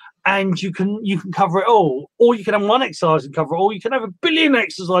exercises, and you can cover it all, or you can have one exercise and cover it all. You can have a billion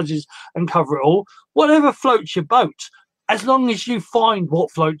exercises and cover it all. Whatever floats your boat, as long as you find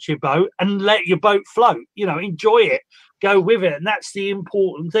what floats your boat and let your boat float. You know, enjoy it, go with it, and that's the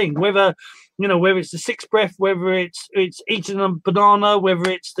important thing. Whether it's the 6 breath, whether it's eating a banana, whether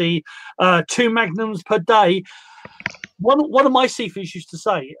it's the 2 magnums per day. One of my Sifus used to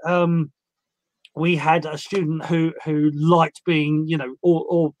say, we had a student who liked being, you know,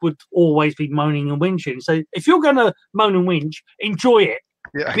 or would always be moaning and whinging. So if you're going to moan and whinge, enjoy it.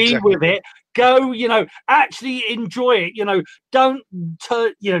 Be with it. Go, you know, actually enjoy it. You know, don't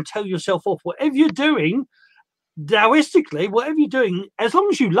tell yourself off. Whatever you're doing, Taoistically, whatever you're doing, as long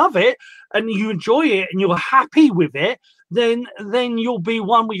as you love it and you enjoy it and you're happy with it, then you'll be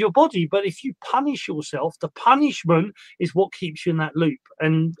one with your body. But if you punish yourself, the punishment is what keeps you in that loop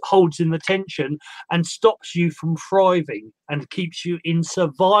and holds in the tension and stops you from thriving and keeps you in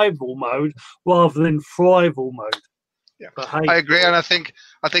survival mode rather than thrival mode. Yeah, but hey, I agree, and I think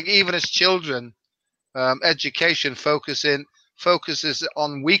even as children, Education focuses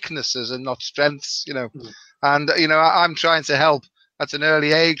on weaknesses and not strengths, you know. Mm. And you know, I'm trying to help at an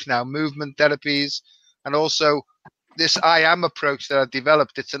early age now, movement therapies, and also this I am approach that I've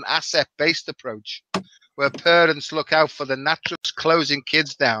developed. It's an asset-based approach where parents look out for the natural closing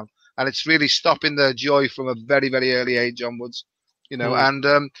kids down, and it's really stopping their joy from a very, very early age onwards, you know. Mm.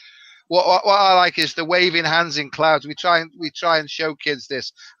 And what I like is the waving hands in clouds. We try and show kids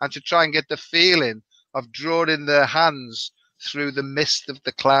this, and to try and get the feeling of drawing their hands through the mist of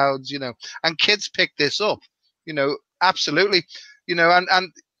the clouds, you know. And kids pick this up, you know, absolutely, you know.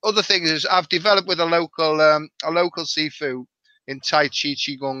 And other things is I've developed with a local Sifu in Tai Chi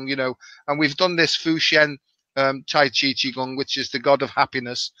Qigong, you know, and we've done this Fu Shen Tai Chi Qigong, which is the god of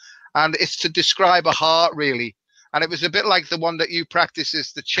happiness, and it's to describe a heart really. And it was a bit like the one that you practice,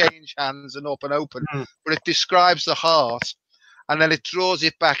 is the change hands and up and open, Mm. but it describes the heart, and then it draws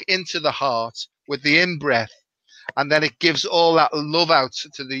it back into the heart with the in breath, and then it gives all that love out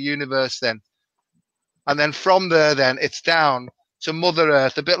to the universe then. And then from there, then it's down to Mother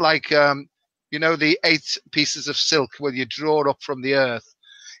Earth, a bit like, you know, the 8 pieces of silk where you draw up from the earth.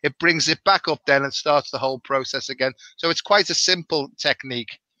 It brings it back up then and starts the whole process again. So it's quite a simple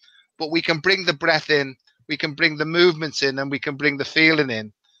technique, but we can bring the breath in, we can bring the movements in, and we can bring the feeling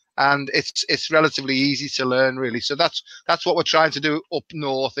in. And it's relatively easy to learn, really. So that's what we're trying to do up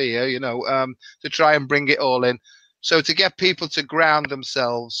north here, you know, to try and bring it all in. So to get people to ground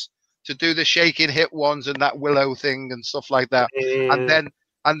themselves, to do the shaking hip ones and that willow thing and stuff like that, and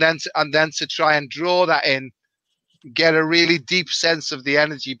then to try and draw that in, get a really deep sense of the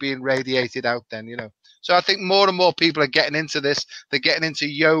energy being radiated out then, you know. So I think more and more people are getting into this. They're getting into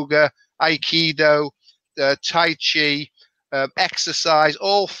yoga, aikido, tai chi, exercise,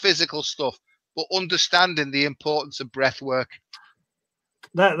 all physical stuff, but understanding the importance of breath work.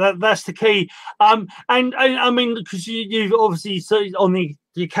 That's the key. And I mean, because you've obviously, so on the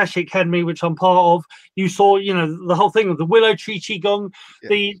Akashic Academy, which I'm part of, you saw, you know, the whole thing of the willow tree qigong,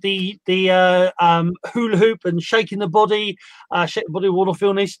 yeah. the hula hoop and shaking the body, shake the body,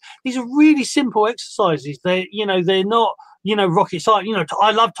 waterfulness. These are really simple exercises. They're not, you know, rocket science. You know,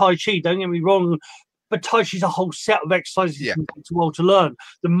 I love Tai Chi, don't get me wrong, but Tai Chi is a whole set of exercises that takes a while to learn.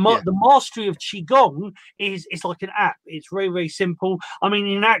 The mastery of Qigong it's like an app. It's very, very simple. I mean,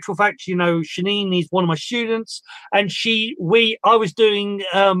 in actual fact, you know, Shanine is one of my students, and I was doing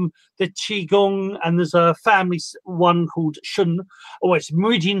the Qigong, and there's a family one called Shun, or it's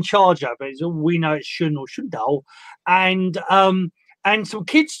Meridian Charger, but we know it's Shun or Shundao, and some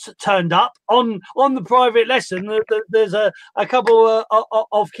kids turned up on the private lesson. There's a couple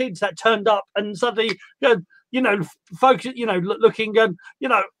of kids that turned up, and suddenly, you know, folks, you know, looking, you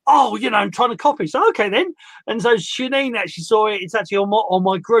know, oh, you know, I'm trying to copy. So okay then. And so Shanine actually saw it. It's actually on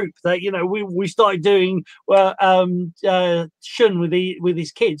my group that, you know, we started doing Shun with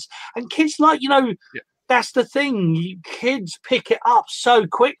his kids, and kids like, you know. Yeah. That's the thing. Kids pick it up so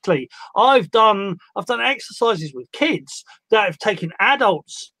quickly. I've done exercises with kids that have taken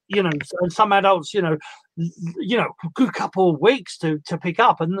adults, you know, and some adults, you know, a good couple of weeks to pick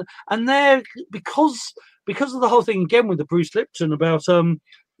up, and they're because of the whole thing again with the Bruce Lipton about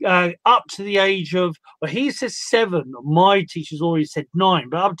up to the age of, well, he says 7. My teachers always said 9,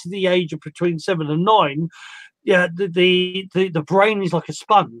 but up to the age of between 7 and 9. Yeah, the brain is like a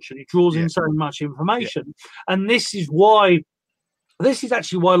sponge, and it draws in so much information, and this is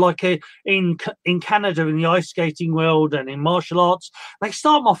actually why, like in Canada, in the ice skating world and in martial arts, they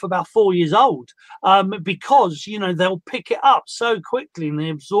start them off about 4 years old, because, you know, they'll pick it up so quickly and they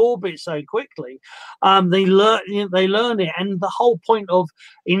absorb it so quickly. They learn it, and the whole point of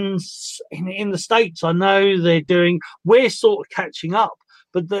in the States, I know we're sort of catching up.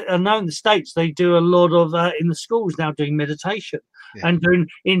 But I know in the States they do a lot of in the schools now doing meditation and doing,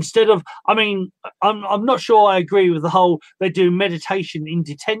 instead of, I mean, I'm not sure I agree with the whole they do meditation in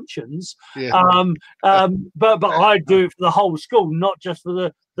detentions, but I do it for the whole school, not just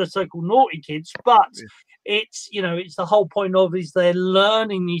for the so-called naughty kids. But it's, you know, it's the whole point of is they're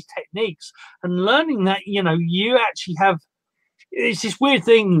learning these techniques and learning that, you know, you actually have. It's this weird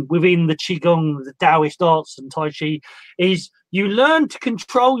thing within the Qigong, the Taoist arts and Tai Chi, is you learn to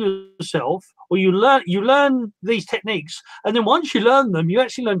control yourself, or you learn these techniques, and then once you learn them, you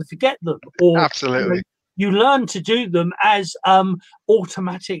actually learn to forget them. Or absolutely, you learn to do them as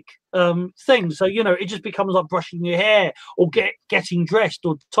automatic things. So, you know, it just becomes like brushing your hair or getting dressed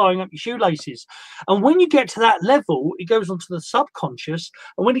or tying up your shoelaces. And when you get to that level, it goes on to the subconscious.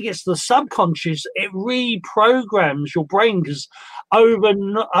 And when it gets to the subconscious, it reprograms your brain, because over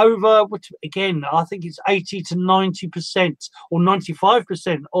again, I think it's 80 to 90% or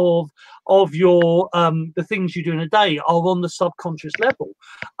 95% of your the things you do in a day are on the subconscious level.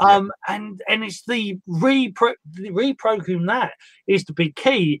 And it's the reprogram that is the big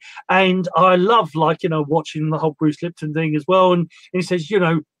key. And I love, like, you know, watching the whole Bruce Lipton thing as well. And he says, you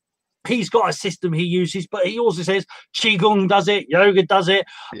know, he's got a system he uses, but he also says Qigong does it, yoga does it,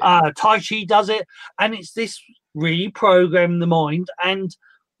 Tai Chi does it. And it's this reprogram the mind. And,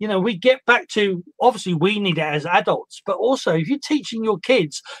 you know, we get back to, obviously we need it as adults, but also if you're teaching your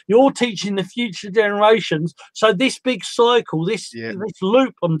kids, you're teaching the future generations. So this big cycle, this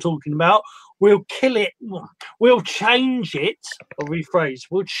loop I'm talking about, we'll kill it. We'll change it, or rephrase,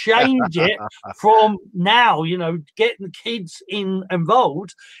 we'll change it from now, you know, getting the kids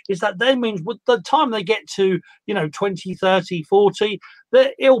involved, is that they means with the time they get to, you know, 20, 30, 40,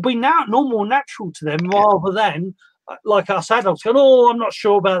 that it'll be now normal, natural to them, rather than like us adults going, oh, I'm not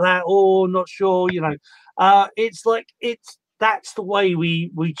sure about that, or not sure, you know. It's like, that's the way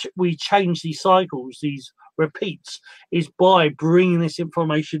we change these cycles, these repeats, is by bringing this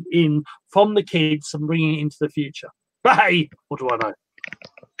information in from the kids and bringing it into the future. But hey, what do I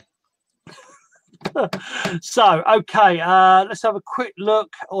know? So, okay, let's have a quick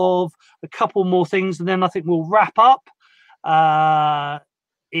look of a couple more things, and then I think we'll wrap up. So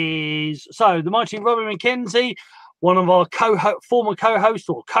the mighty Robin McKenzie, one of our former co-hosts,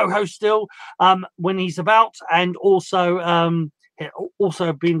 or co-host still, when he's about, and also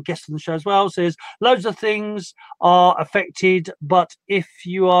been guest on the show as well, says loads of things are affected, but if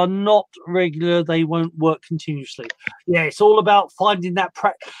you are not regular, they won't work continuously. Yeah, it's all about finding that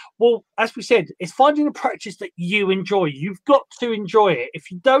well, as we said, it's finding a practice that you enjoy. You've got to enjoy it.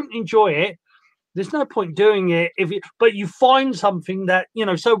 If you don't enjoy it, there's no point doing it. But you find something that, you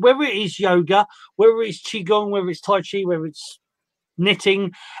know, so whether it is yoga, whether it's Qigong, whether it's Tai Chi, whether it's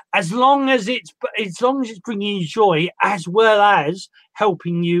knitting, as long as it's bringing you joy, as well as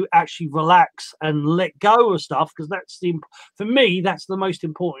helping you actually relax and let go of stuff, because for me, that's the most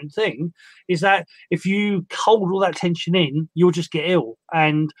important thing, is that if you hold all that tension in, you'll just get ill.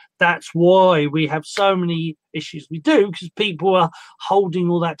 And that's why we have so many issues we do, because people are holding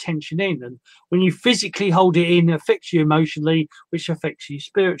all that tension in. And when you physically hold it in, it affects you emotionally, which affects you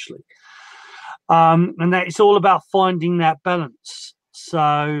spiritually. And that it's all about finding that balance.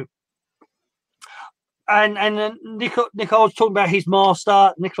 So, and then Nico was talking about his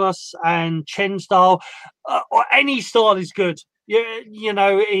master, Nicholas, and Chen style. Or any style is good. You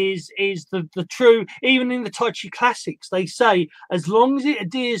know, is the true. Even in the Tai Chi classics, they say as long as it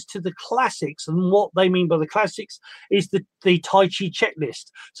adheres to the classics, and what they mean by the classics is the Tai Chi checklist.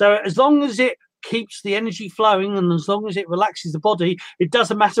 So as long as it keeps the energy flowing, and as long as it relaxes the body, it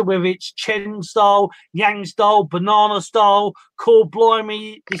doesn't matter whether it's Chen style, Yang style, banana style, core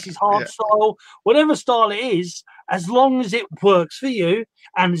blimey, this is hard style, whatever style it is, as long as it works for you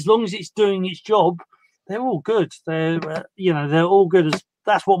and as long as it's doing its job, they're all good. They're they're all good.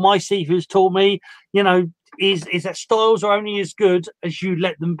 That's what my Sifu has taught me, you know, is that styles are only as good as you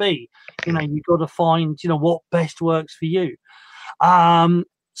let them be. You know, you've got to find, you know, what best works for you.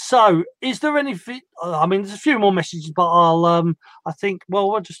 So is there anything, I mean, there's a few more messages, but I'll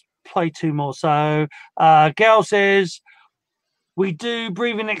we'll just play two more. So Gail says, we do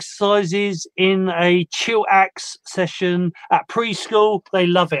breathing exercises in a chill axe session at preschool. They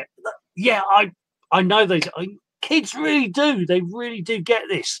love it. Yeah, I know those kids really do. They really do get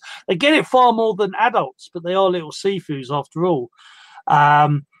this. They get it far more than adults, but they are little Sifus after all.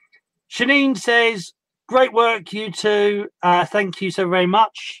 Shanine says, great work, you two. Thank you so very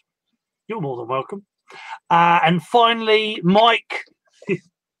much. You're more than welcome. And finally, Mike. Yes.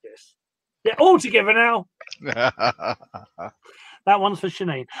 They're all together now. That one's for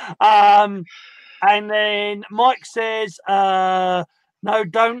Shanine. And then Mike says, no,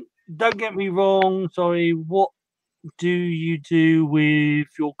 don't get me wrong. Sorry, what do you do with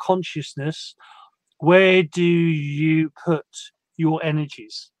your consciousness? Where do you put your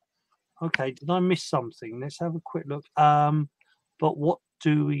energies? Okay, did I miss something? Let's have a quick look. But what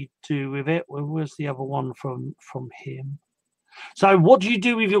do we do with it? Where's the other one from him? So what do you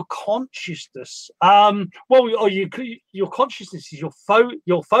do with your consciousness? Your consciousness is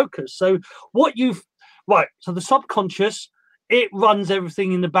your focus. So so the subconscious, it runs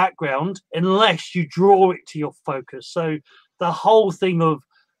everything in the background unless you draw it to your focus. So the whole thing of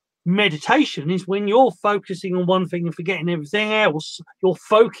meditation is when you're focusing on one thing and forgetting everything else. You're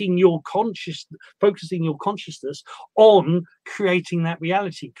focusing your consciousness on creating that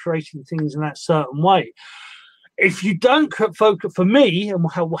reality, creating things in that certain way. If you don't focus, for me, and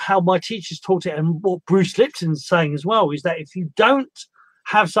how my teachers taught it, and what Bruce Lipton's saying as well, is that if you don't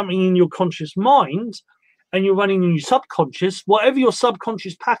have something in your conscious mind and you're running in your subconscious, whatever your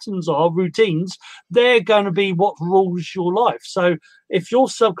subconscious patterns are, routines, they're going to be what rules your life. So if your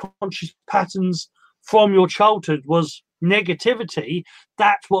subconscious patterns from your childhood was negativity,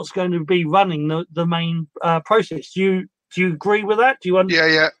 that's what's going to be running the main process. Do you agree with that? Do you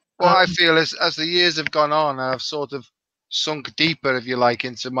understand? Yeah. What I feel is, as the years have gone on, I've sort of sunk deeper, if you like,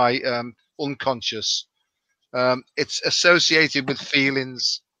 into my unconscious. It's associated with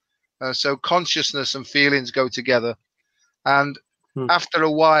feelings. So consciousness and feelings go together. And after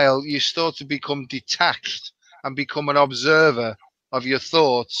a while, you start to become detached and become an observer of your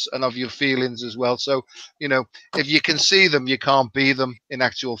thoughts and of your feelings as well. So, you know, if you can see them, you can't be them in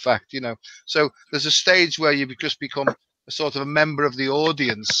actual fact, you know. So there's a stage where you just become a sort of a member of the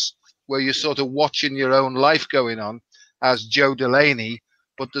audience, where you're sort of watching your own life going on as Joe Delaney,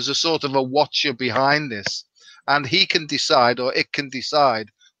 but there's a sort of a watcher behind this. And he can decide, or it can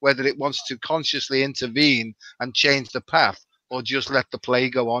decide, whether it wants to consciously intervene and change the path, or just let the play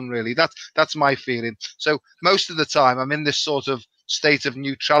go on, really. That's my feeling. So most of the time I'm in this sort of state of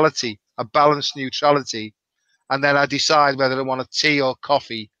neutrality, a balanced neutrality, and then I decide whether I want a tea or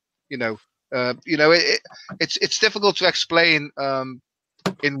coffee. It's difficult to explain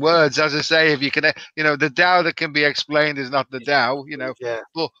in words, as I say. If you can, the Tao that can be explained is not the Tao, Yeah.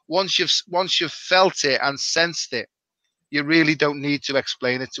 But once you've felt it and sensed it, you really don't need to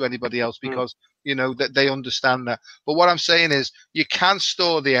explain it to anybody else, because that they understand that. But what I'm saying is, you can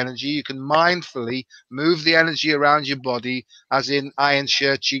store the energy. You can mindfully move the energy around your body, as in Iron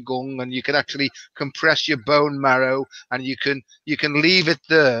Shirt Qigong, and you can actually compress your bone marrow, and you can leave it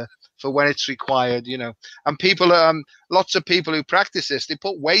there for when it's required, And people, lots of people who practice this, they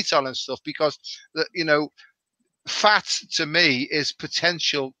put weight on and stuff, because fat to me is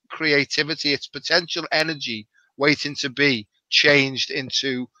potential creativity. It's potential energy waiting to be changed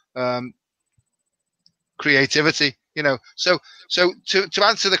into creativity, So to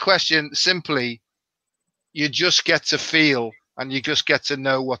answer the question simply, you just get to feel, and you just get to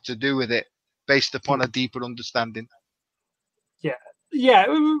know what to do with it based upon a deeper understanding. Yeah,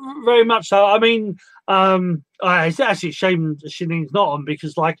 very much so. I mean, it's actually a shame Shanine's not on,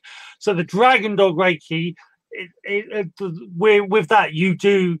 because, so the Dragon Dog Reiki, with that, you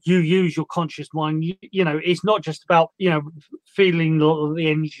use your conscious mind. It's not just about feeling the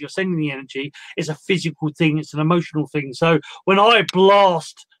energy, you're sending the energy. It's a physical thing, it's an emotional thing. So when I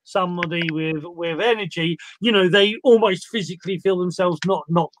blast somebody with energy, they almost physically feel themselves not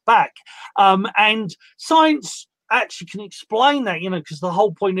knocked back. And science actually can explain that, because the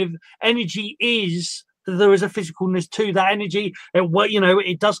whole point of energy is that there is a physicalness to that energy.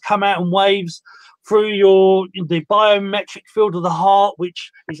 It does come out in waves through the biometric field of the heart,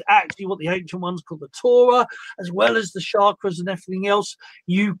 which is actually what the ancient ones call the Torah, as well as the chakras and everything else.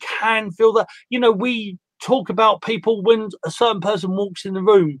 You can feel that. We talk about people when a certain person walks in the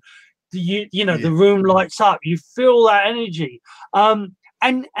room, the room lights up. You feel that energy, and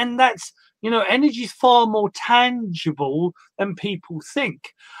that's energy is far more tangible than people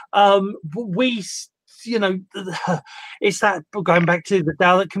think. It's that, going back to the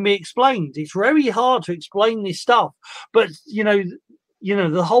Tao, that can be explained. It's very hard to explain this stuff, but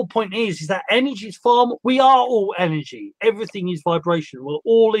the whole point is that energy is far more. We are all energy. Everything is vibration. We're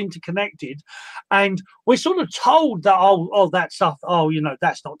all interconnected, and we're sort of told that that stuff,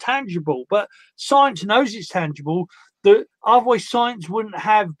 that's not tangible. But science knows it's tangible. Otherwise science wouldn't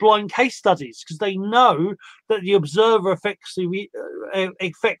have blind case studies, because they know that the observer affects the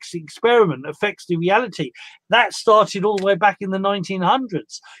experiment, affects the reality. That started all the way back in the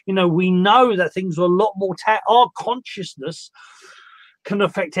 1900s. We know that things are a lot more our consciousness can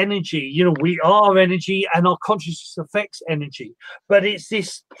affect energy. We are energy, and our consciousness affects energy. But it's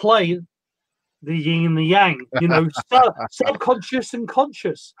this play, the yin and the yang, subconscious and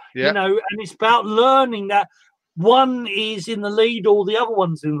conscious, and it's about learning that one is in the lead or the other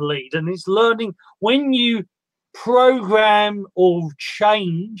one's in the lead. And it's learning, when you program or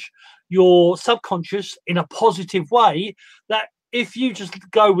change your subconscious in a positive way, that if you just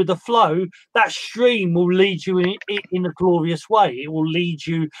go with the flow, that stream will lead you in a glorious way. It will lead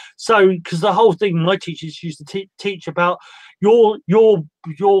you. So, because the whole thing my teachers used to teach about your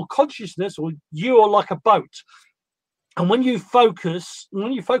consciousness, or you are like a boat. And when you focus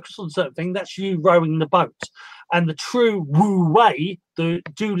on certain thing, that's you rowing the boat. And the true Wu Wei, the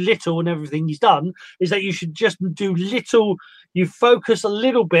do little and everything is done, is that you should just do little. You focus a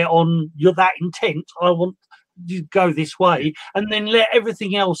little bit on that intent. I want you to go this way, and then let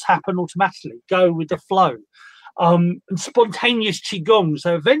everything else happen automatically. Go with the flow. And spontaneous qigong.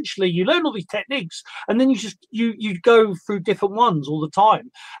 So eventually you learn all these techniques, and then you go through different ones all the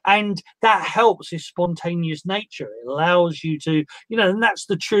time, and that helps this spontaneous nature. It allows you to, and that's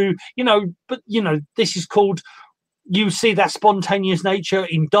the true, but this is called, you see that spontaneous nature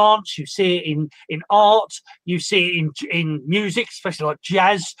in dance, you see it in art, you see it in music, especially like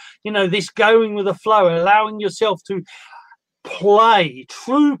jazz, this going with the flow, allowing yourself to play.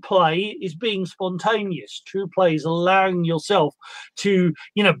 True play is being spontaneous. True play is allowing yourself to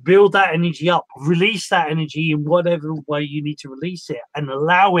build that energy up, release that energy in whatever way you need to release it, and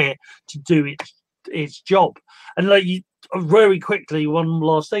allow it to do its job. And like you, very quickly, one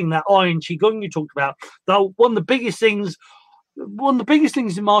last thing, that iron qigong you talked about, though, one of the biggest things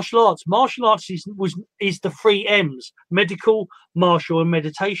in martial arts is the three M's: medical, martial, and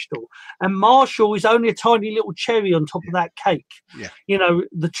meditational. And martial is only a tiny little cherry on top of that cake. Yeah.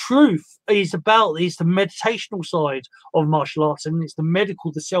 The truth is the meditational side of martial arts, and it's the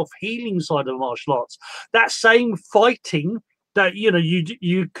medical, the self-healing side of martial arts. That same fighting that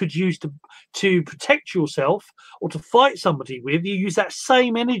you could use to protect yourself or to fight somebody with, you use that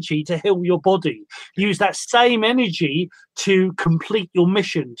same energy to heal your body. Use that same energy to complete your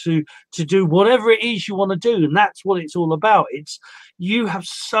mission, to do whatever it is you want to do. And that's what it's all about. It's, you have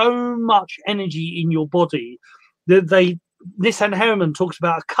so much energy in your body that Nissan Harriman talks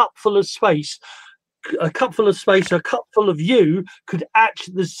about a cup full of space. A cup full of space, a cup full of you could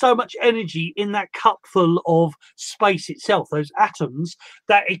actually, there's so much energy in that cup full of space itself, those atoms,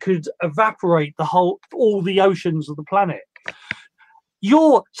 that it could evaporate all the oceans of the planet.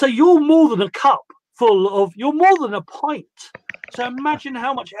 You're more than a cup full of, you're more than a pint. So imagine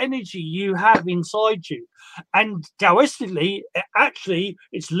how much energy you have inside you. And Taoistically, actually,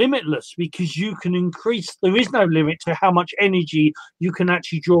 it's limitless, because you can increase, there is no limit to how much energy you can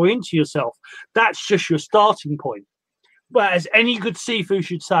actually draw into yourself. That's just your starting point. But as any good Sifu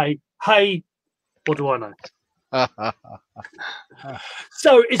should say, hey, what do I know?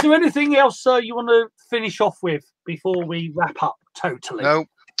 So is there anything else you want to finish off with before we wrap up totally? No,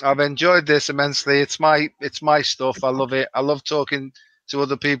 I've enjoyed this immensely. It's my stuff. I love it. I love talking to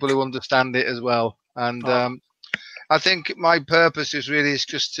other people who understand it as well. And I think my purpose is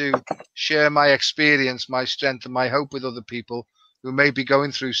just to share my experience, my strength, and my hope with other people who may be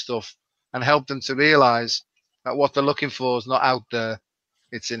going through stuff, and help them to realize that what they're looking for is not out there,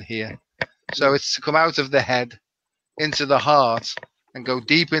 it's in here. So it's to come out of the head into the heart and go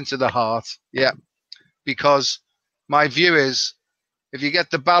deep into the heart. Yeah, because my view is, if you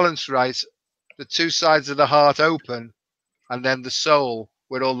get the balance right, the two sides of the heart open, and then the soul,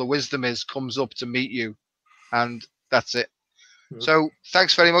 where all the wisdom is, comes up to meet you. And that's it. So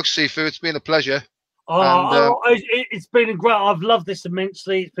thanks very much, Sifu. It's been a pleasure. It's been great. I've loved this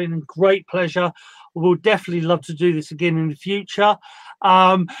immensely. It's been a great pleasure. We'll definitely love to do this again in the future.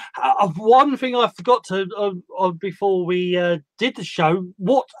 One thing I forgot to before we did the show,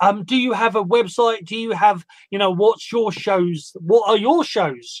 what do you have a website? Do you have, what's your shows? What are your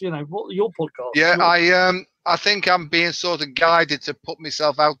shows? What are your podcasts? Yeah, I think I'm being sort of guided to put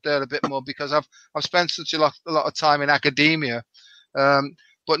myself out there a bit more, because I've spent such a lot of time in academia,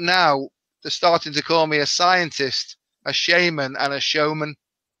 but now they're starting to call me a scientist, a shaman, and a showman,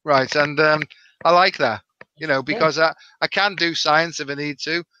 right? And I like that, because I can do science if I need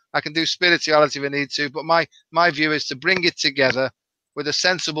to. I can do spirituality if I need to. But my view is to bring it together with a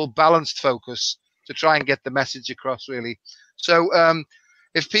sensible, balanced focus to try and get the message across, really. So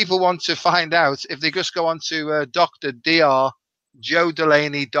if people want to find out, if they just go on to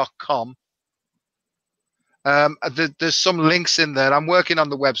drdrjoedelaney.com, there's some links in there. I'm working on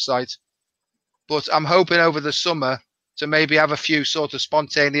the website, but I'm hoping over the summer to maybe have a few sort of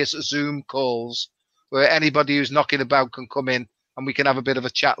spontaneous Zoom calls where anybody who's knocking about can come in and we can have a bit of a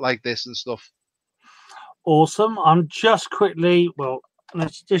chat like this and stuff. Awesome. I'm just quickly,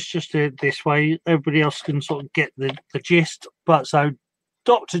 let's just do it this way. Everybody else can sort of get the gist. But so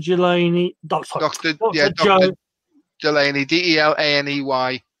Dr. Delaney, Dr. Joe Delaney,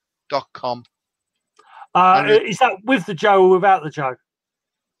 DELANEY.com. Is that with the Joe or without the Joe?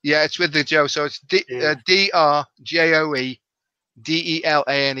 Yeah, it's with the Joe. So it's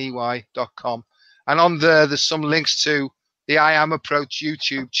DRJOEDELANEY.com. And on there's some links to the I Am Approach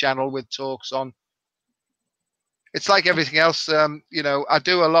YouTube channel with talks on it's like everything else. You know, I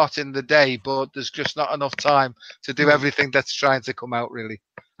do a lot in the day, but there's just not enough time to do everything that's trying to come out really.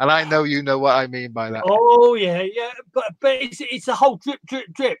 And I know you know what I mean by that. Oh yeah, yeah, but it's a whole drip, drip,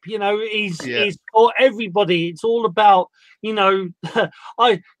 drip. You know, Yeah. is for everybody. It's all about, you know,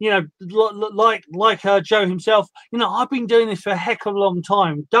 like Joe himself. You know, I've been doing this for a heck of a long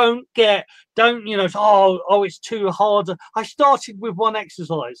time. Don't it's too hard. I started with one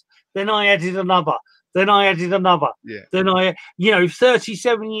exercise, then I added another, then I added another. Yeah. Then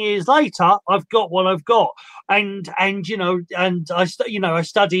 37 years later, I've got what I've got, and I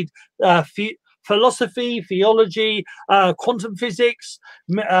studied philosophy, theology, quantum physics,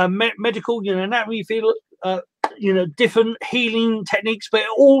 medical, anatomy, different healing techniques, but it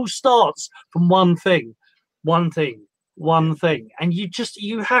all starts from one thing, and you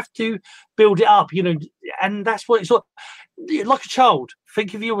have to build it up, and that's what it's like a child.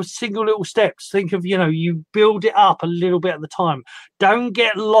 Think of your single little steps. Think of, you build it up a little bit at the time. Don't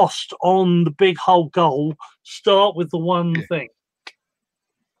get lost on the big whole goal. Start with the one thing.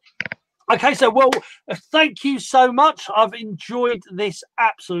 Okay, so thank you so much. I've enjoyed this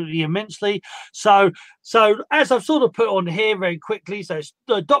absolutely immensely. So as I've sort of put on here very quickly, so it's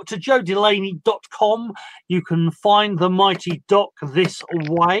drjoedelaney.com. You can find the mighty doc this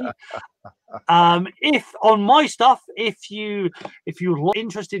way. If on my stuff, if you're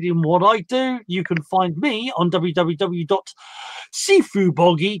interested in what I do, you can find me on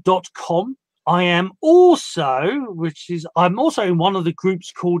www.sifuboggie.com. I'm also in one of the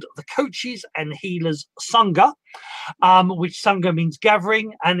groups called the Coaches and Healers Sangha, which Sangha means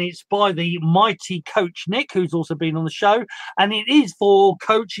gathering, and it's by the mighty Coach Nick, who's also been on the show, and it is for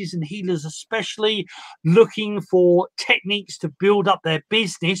coaches and healers, especially looking for techniques to build up their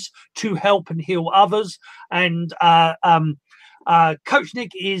business to help and heal others. And Coach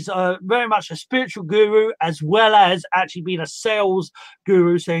Nick is very much a spiritual guru, as well as actually being a sales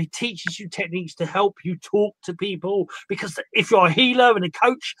guru. So he teaches you techniques to help you talk to people, because if you're a healer and a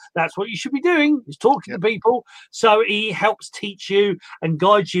coach, that's what you should be doing, is talking to people. So he helps teach you and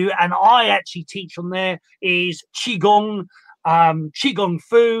guide you. And I actually teach on there is Qigong, Qigong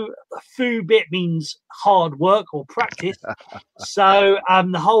Fu. The Fu bit means hard work or practice. So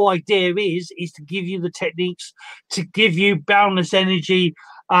the whole idea is to give you the techniques to give you boundless energy,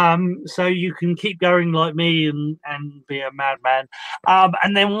 so you can keep going like me and be a madman.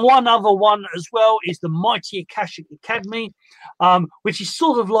 And then one other one as well is the Mighty Akashic Academy, which is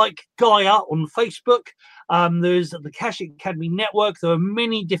sort of like Gaia on Facebook. There's the Akashic Academy Network. There are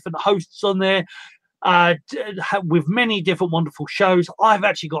many different hosts on there, with many different wonderful shows. I've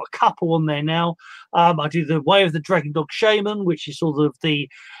actually got a couple on there now. I do the Way of the Dragon Dog Shaman, which is sort of the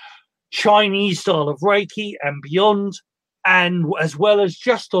Chinese style of Reiki and beyond. And as well as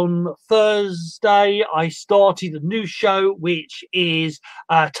just on Thursday, I started a new show, which is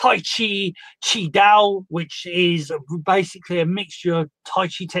Tai Chi Dao, which is basically a mixture of Tai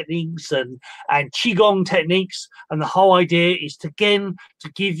Chi techniques and Qigong techniques. And the whole idea is to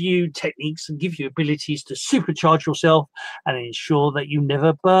give you techniques and give you abilities to supercharge yourself and ensure that you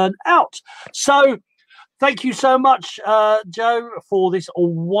never burn out. So thank you so much, Joe, for this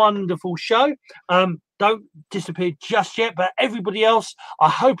wonderful show. Don't disappear just yet, but everybody else, I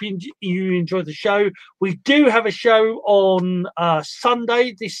hope you enjoyed the show. We do have a show on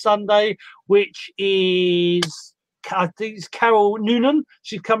this Sunday, which is, I think it's Carol Noonan.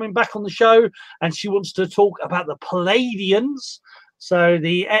 She's coming back on the show, and she wants to talk about the Palladians. So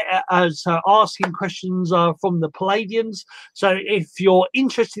so asking questions from the Palladians. So if you're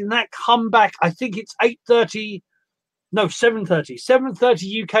interested in that, come back. I think it's 7:30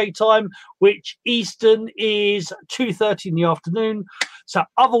 UK time, which Eastern is 2:30 in the afternoon. So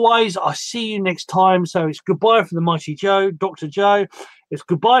otherwise, I'll see you next time. So it's goodbye from the mighty Joe, Dr. Joe. It's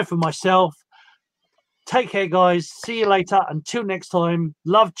goodbye from myself. Take care, guys. See you later. Until next time,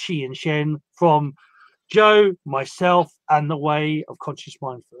 love, chi, and shen from Joe, myself, and the Way of Conscious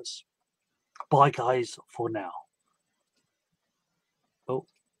Mindfulness. Bye, guys, for now. Oh,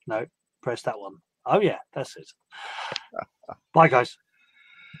 no, press that one. Oh, yeah, that's it. Bye, guys.